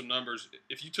looking up some numbers.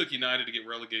 If you took United to get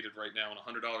relegated right now on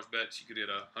 $100 bets, you could hit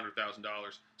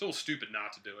 $100,000. It's a little stupid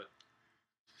not to do it.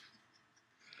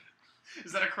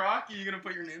 Is that a crock? Are you going to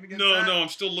put your name against No, that? no, I'm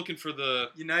still looking for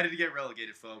the. United to get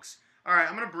relegated, folks. All right,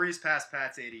 I'm going to breeze past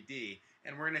Pat's ADD,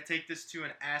 and we're going to take this to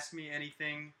an Ask Me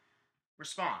Anything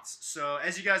response. So,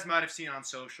 as you guys might have seen on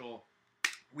social,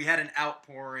 we had an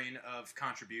outpouring of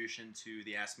contribution to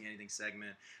the Ask Me Anything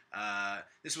segment.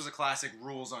 This was a classic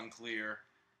Rules Unclear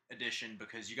edition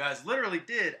because you guys literally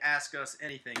did ask us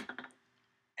anything,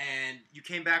 and you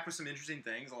came back with some interesting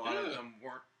things. A lot of Yeah. them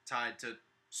weren't tied to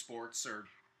sports or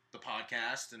the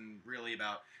podcast and really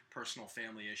about personal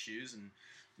family issues and,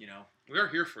 you know, We are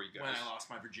here for you when guys. I lost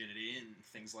my virginity and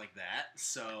things like that.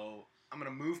 So I'm going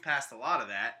to move past a lot of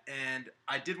that. And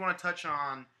I did want to touch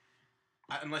on,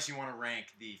 unless you want to rank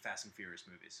the Fast and Furious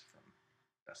movies from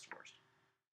best to worst.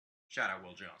 Shout out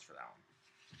Will Jones for that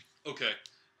one. Okay.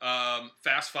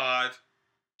 Fast 5,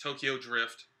 Tokyo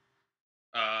Drift.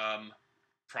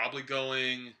 Probably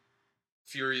going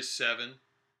Furious 7.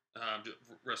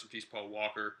 Rest in peace, Paul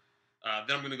Walker.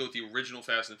 Then I'm going to go with the original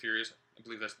Fast and Furious. I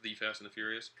believe that's the Fast and the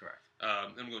Furious. Correct.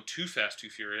 Then I'm going Too Fast, Too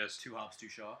Furious. Two Hobbs, Two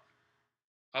Shaw.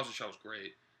 Hobbs and Shaw was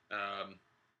great.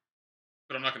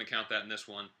 But I'm not going to count that in this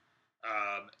one.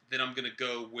 Then I'm going to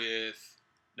go with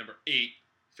number 8,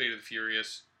 Fate of the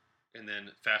Furious. And then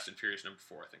Fast and Furious number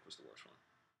 4, I think, was the worst one.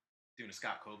 Doing a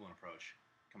Scott Copeland approach.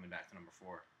 Coming back to number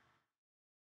 4.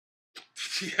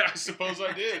 Yeah, I suppose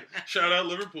I did. Shout out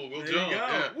Liverpool, Will There Jones. you go.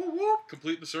 Yeah. Woo whoop.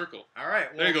 Complete the circle. All right.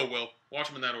 Well, There you go, Will. Watch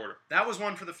them in that order. That was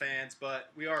one for the fans,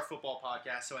 but we are a football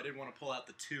podcast, so I did want to pull out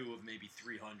the 2 of maybe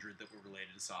 300 that were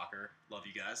related to soccer. Love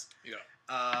you guys.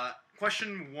 Yeah.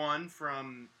 Question 1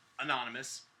 from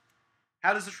Anonymous.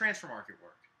 How does the transfer market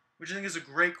work? Which I think is a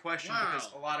great question Wow.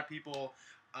 because a lot of people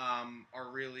are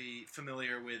really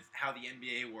familiar with how the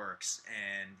NBA works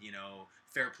and, you know,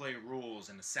 fair play rules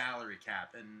and the salary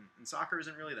cap. And soccer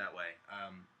isn't really that way.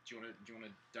 Do you want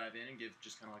to dive in and give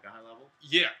just kind of like a high level?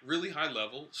 Yeah, really high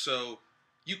level. So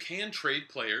you can trade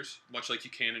players, much like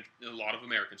you can in a lot of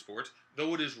American sports,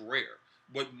 though it is rare.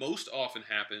 What most often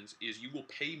happens is you will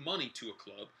pay money to a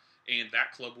club, and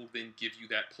that club will then give you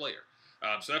that player.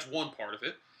 So that's one part of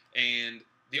it. And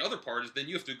the other part is then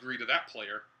you have to agree to that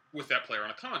player with that player on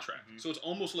a contract. Mhm. So it's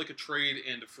almost like a trade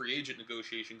and a free agent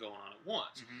negotiation going on at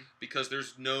once. Because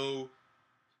there's no,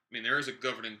 I mean, there is a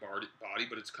governing body,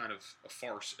 but it's kind of a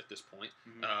farce at this point.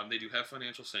 Mhm. They do have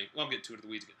financial sanction. Well, I'm getting too into the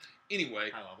weeds again. Anyway,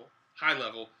 High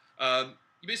level.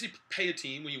 you basically pay a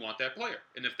team when you want that player.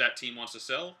 And if that team wants to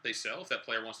sell, they sell. If that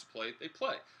player wants to play, they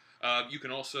play. You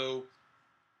can also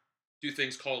do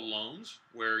things called loans,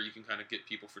 where you can kind of get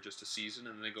people for just a season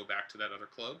and then they go back to that other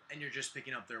club. And you're just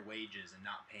picking up their wages and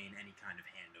not paying any kind of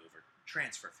handover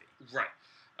transfer fee. Right.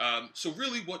 So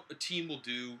really what a team will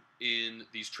do in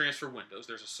these transfer windows,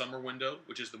 there's a summer window,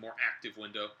 which is the more active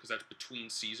window because that's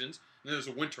between seasons. And then there's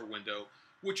a winter window,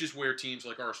 which is where teams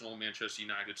like Arsenal and Manchester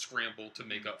United scramble to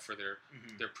make up for their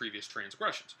previous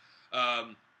transgressions.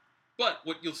 But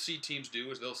what you'll see teams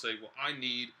do is they'll say, well, I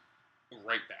need a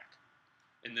right back.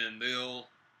 And then they'll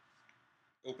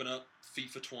open up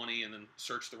FIFA 20 and then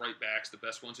search the right backs, the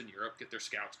best ones in Europe, get their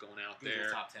scouts going out Google there.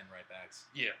 top 10 right backs.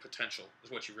 Yeah, potential is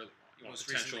what you really want. You want Most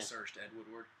potential. recently searched Ed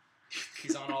Woodward.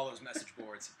 He's on all those message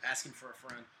boards asking for a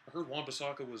friend. I heard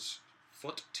Wan-Bissaka was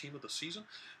FUT team of the season.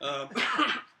 But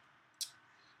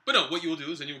no, what you'll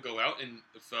do is then you'll go out and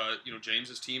if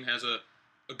James's team has a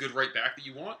good right back that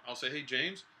you want, I'll say, hey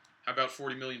James, how about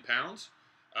 £40 million?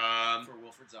 For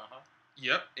Wilfred Zaha.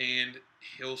 Yep, and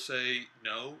he'll say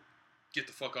no, get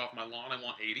the fuck off my lawn. I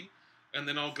want 80, and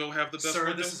then I'll go have the best. Sir,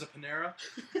 window. this is a Panera.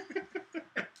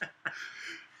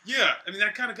 Yeah, I mean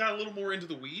that kind of got a little more into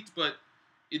the weeds, but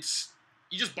it's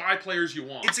you just buy players you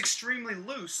want. It's extremely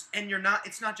loose, and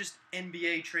it's not just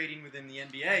NBA trading within the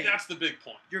NBA. That's the big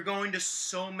point. You're going to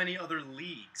so many other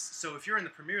leagues. So if you're in the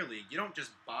Premier League, you don't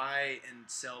just buy and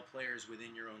sell players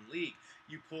within your own league.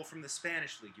 You pull from the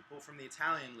Spanish league, you pull from the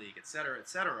Italian league, et cetera,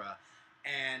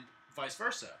 and vice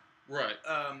versa. Right.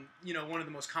 One of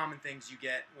the most common things you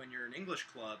get when you're an English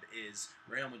club is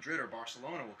Real Madrid or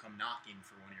Barcelona will come knocking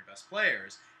for one of your best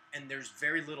players, and there's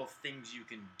very little things you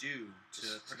can do to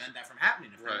prevent that from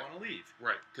happening if Right. they want to leave.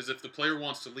 Right. Because if the player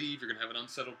wants to leave, you're going to have an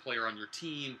unsettled player on your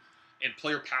team, and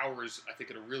player power is, I think,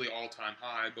 at a really all-time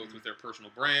high, both with their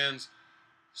personal brands,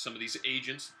 some of these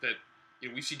agents that,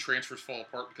 we've seen transfers fall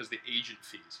apart because of the agent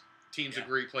fees. Teams Yeah.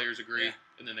 agree, players agree, Yeah.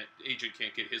 and then the agent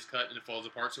can't get his cut, and it falls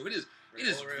apart. So it is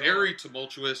Rayola. very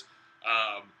tumultuous.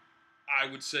 I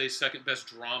would say second best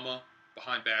drama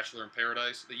behind Bachelor in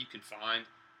Paradise that you can find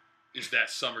is that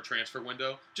summer transfer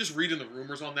window. Just reading the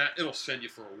rumors on that, it'll send you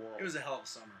for a whirl. It was a hell of a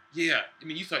summer. Yeah, I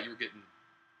mean, you thought you were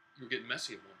getting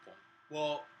messy at one point.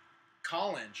 Well,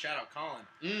 Colin, shout out Colin.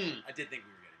 Mm, I did think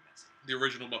we were getting messy. the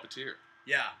original Muppeteer.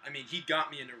 Yeah, I mean, he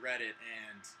got me into Reddit,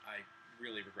 and I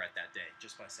really regret that day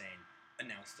just by saying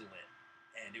 "announce the lit,"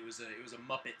 and it was a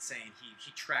Muppet saying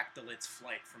he tracked the lit's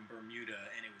flight from Bermuda,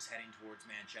 and it was heading towards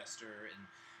Manchester, and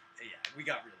yeah, we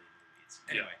got really into the weeds.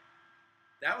 Anyway,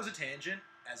 that was a tangent,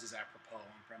 as is apropos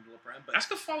on Prem de la Prem. But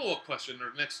Ask a follow-up question in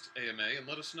our next AMA and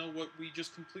let us know what we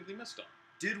just completely missed on.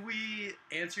 did we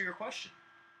answer your question?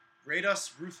 Rate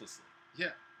us ruthlessly.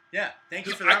 Yeah. Yeah, thank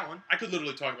you 'Cause for that one. I could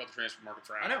literally talk about the transfer market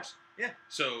for hours. I know. Yeah.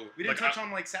 So We didn't touch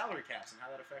on salary caps and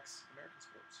how that affects American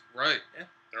sports. Right. Yeah.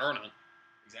 There are none.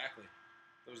 Exactly.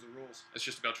 Those are the rules. It's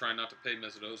just about trying not to pay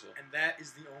Mesut Ozil. And that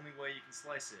is the only way you can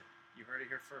slice it. You heard it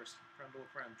here first. Prem de la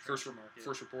Prem. Transfer market.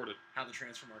 First reported. How the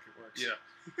transfer market works.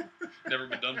 Yeah. Never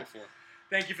been done before.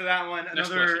 Thank you for that one. Next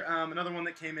Another one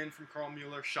that came in from Carl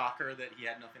Mueller. Shocker that he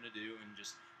had nothing to do and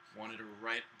just wanted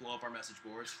to blow up our message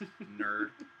boards.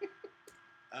 Nerd.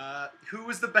 Who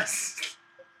was the best?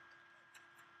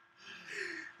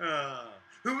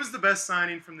 Who was the best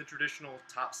signing from the traditional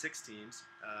top 6 teams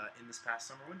in this past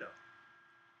summer window?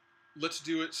 Let's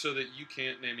do it so that you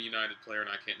can't name a United player and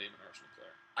I can't name an Arsenal player.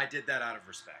 I did that out of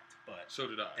respect, but So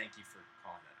did I. thank you for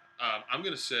calling that out. I'm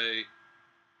going to say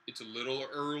it's a little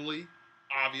early,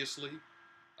 obviously,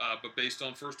 but based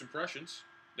on first impressions,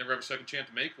 never have a second chance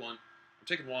to make one. I'm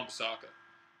taking Wan-Bissaka.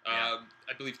 Yeah.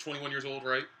 I believe 21 years old,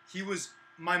 right?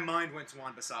 My mind went to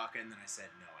Wan-Bissaka, and then I said,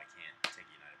 no, I can't take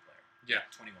a United player. Yeah.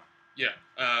 21.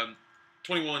 Yeah.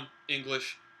 21,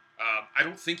 English. I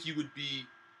don't think you would be...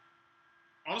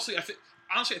 Honestly, I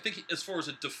think as far as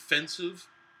a defensive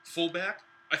fullback,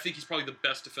 I think he's probably the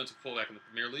best defensive fullback in the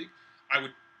Premier League. I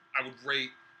would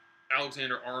rate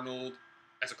Alexander-Arnold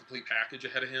as a complete package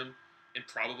ahead of him, and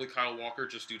probably Kyle Walker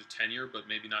just due to tenure, but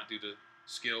maybe not due to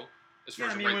skill. As far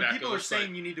as a right when back people goes, are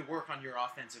saying you need to work on your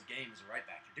offensive game as a right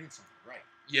back, you're doing something right.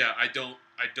 yeah, I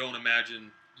don't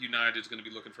imagine United's going to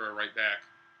be looking for a right back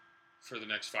for the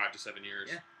next 5 to 7 years.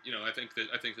 Yeah. I think that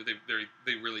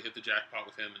they really hit the jackpot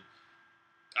with him, and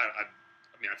I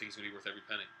think he's going to be worth every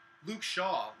penny. Luke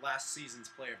Shaw, last season's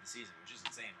player of the season, which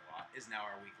isn't saying a lot, is now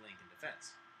our weak link in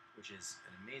defense, which is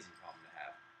an amazing problem to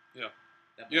have. Yeah.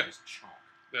 That boy is chonk.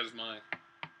 That is my...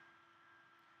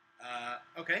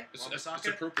 Okay. It's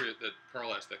appropriate that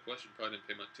Carl asked that question. Probably didn't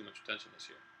pay too much attention this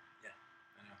year. Yeah,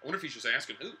 I know. I wonder if he's just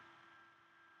asking who.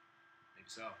 Maybe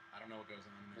so. I don't know what goes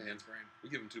on in the man's brain. We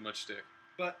give him too much stick.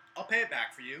 But I'll pay it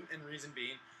back for you, and reason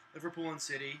being, Liverpool and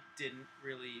City didn't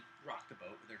really rock the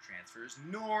boat with their transfers,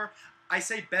 nor, I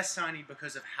say best signing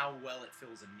because of how well it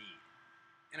fills a need.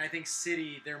 And I think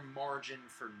City, their margin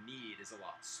for need is a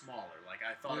lot smaller. Like,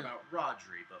 I thought about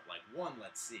Rodri, but, one,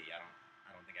 let's see. I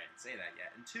don't think I can say that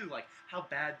yet. And two, how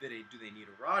bad do they need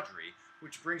a Rodri?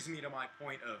 Which brings me to my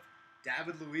point of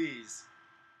David Luiz,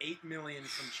 $8 million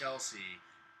from Chelsea,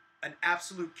 an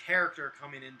absolute character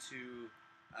coming into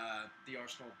the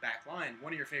Arsenal back line.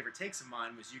 One of your favorite takes of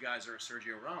mine was you guys are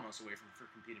Sergio Ramos away for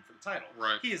competing for the title.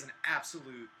 Right. He is an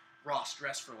absolute Ross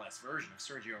Dress for Less version of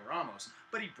Sergio Ramos,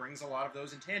 but he brings a lot of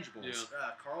those intangibles.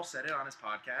 Yeah. Carl said it on his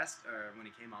podcast when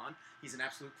he came on. He's an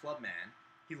absolute club man.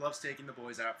 He loves taking the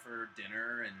boys out for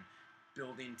dinner and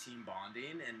building team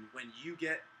bonding. And when you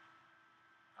get,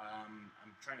 I'm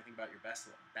trying to think about your best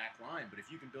back line, but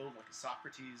if you can build a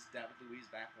Socrates, David Luiz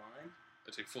back line,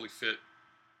 I'd say fully fit.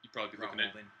 You'd probably be looking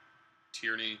Holding. at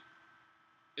Tierney.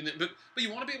 And then, but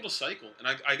you want to be able to cycle. And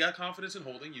I got confidence in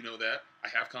Holding. You know that. I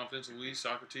have confidence in Luiz,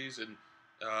 Socrates, and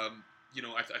I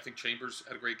think Chambers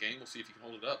had a great game. We'll see if he can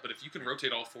hold it up. But if you can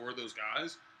rotate all 4 of those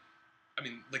guys,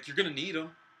 you're going to need them.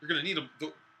 You're going to need them.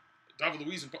 David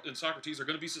Luiz and Socrates are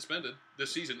going to be suspended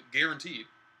this season, guaranteed.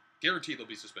 Guaranteed they'll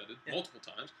be suspended multiple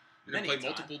times. You're going to play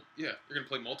multiple. Yeah, you're going to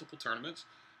play multiple tournaments,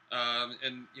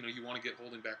 and you want to get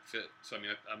Holding back fit. So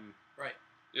I'm right.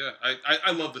 Yeah,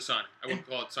 I love the signing. I wouldn't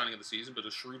call it signing of the season, but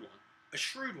a shrewd one. A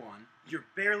shrewd one. You're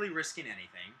barely risking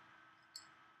anything.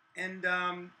 And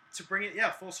to bring it,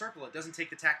 full circle, it doesn't take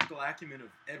the tactical acumen of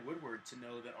Ed Woodward to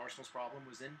know that Arsenal's problem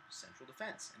was in central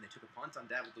defense. And they took a punt on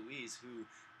David Luiz, who,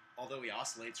 although he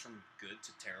oscillates from good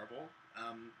to terrible,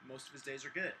 most of his days are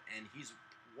good. And he's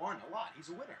won a lot. He's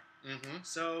a winner. Mm-hmm.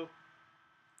 So,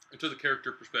 and to the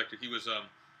character perspective, he was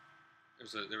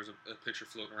there was a picture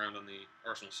floating around on the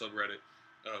Arsenal subreddit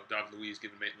of David Luiz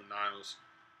giving Maitland-Niles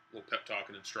a little pep talk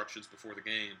and instructions before the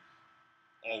game.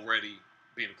 Already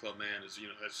being a club man is,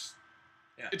 that's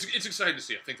it's exciting to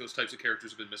see. I think those types of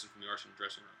characters have been missing from the Arsenal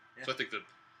dressing room. Yeah. So I think that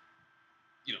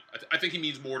I think he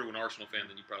means more to an Arsenal fan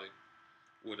than you probably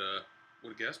would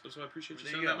have guessed. But so I appreciate you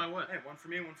sending that my way. Hey, one for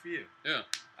me, one for you. Yeah.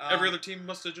 Every other team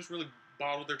must have just really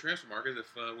bottled their transfer market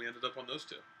if we ended up on those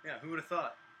two. Yeah, who would have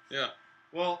thought? Yeah.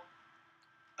 Well,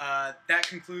 that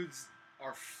concludes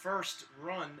our first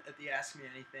run at the Ask Me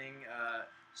Anything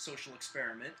social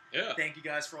experiment. Yeah. Thank you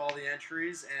guys for all the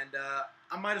entries, and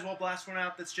I might as well blast one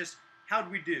out that's just, how'd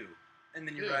we do? And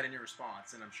then you write in your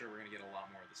response, and I'm sure we're going to get a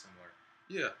lot more of the similar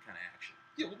kind of action.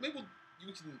 Yeah, well, maybe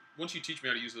we can, once you teach me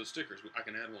how to use those stickers, I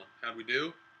can add one. How'd we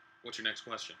do? What's your next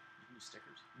question? You can use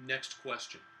stickers. Next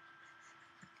question.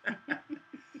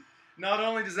 Not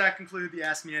only does that conclude the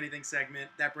Ask Me Anything segment,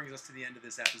 that brings us to the end of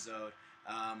this episode.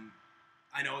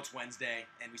 I know it's Wednesday,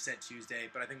 and we said Tuesday,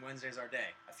 but I think Wednesday's our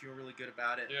day. I feel really good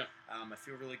about it. Yeah. I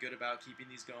feel really good about keeping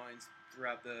these going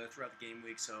throughout the game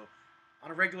week. So on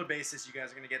a regular basis, you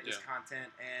guys are going to get this content,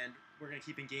 and we're going to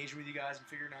keep engaging with you guys and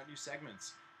figuring out new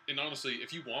segments. And honestly,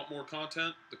 if you want more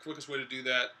content, the quickest way to do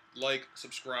that, like,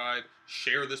 subscribe,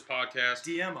 share this podcast.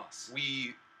 DM us.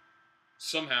 We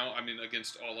somehow,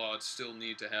 against all odds, still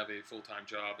need to have a full-time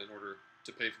job in order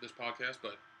to pay for this podcast.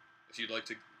 But if you'd like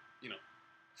to,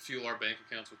 fuel our bank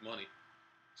accounts with money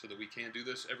so that we can do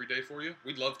this every day for you,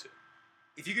 we'd love to.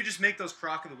 If you could just make those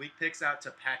Croc of the Week picks out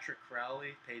to Patrick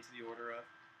Crowley, paid to the order of.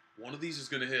 One of these is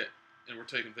going to hit, and we're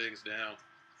taking Vegas down.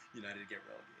 United to get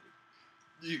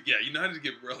relegated. United to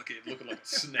get relegated looking like a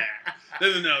snack.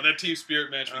 No, that team spirit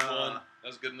match we won. That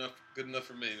was good enough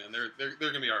for me, man. They're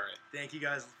going to be all right. Thank you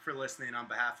guys for listening. On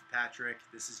behalf of Patrick,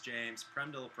 this is James,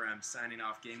 Prem de la Prem, signing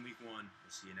off game week 1. We'll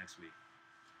see you next week.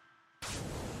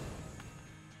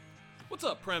 What's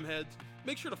up, Prem heads?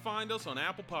 Make sure to find us on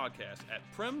Apple Podcasts at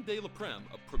Prem de la Prem,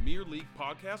 a Premier League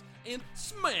podcast, and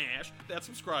smash that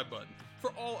subscribe button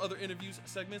for all other interviews,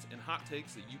 segments, and hot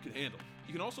takes that you can handle.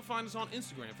 You can also find us on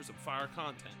Instagram for some fire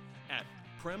content at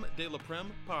Prem de la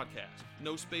Prem Podcast.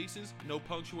 No spaces, no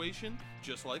punctuation,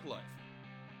 just like life.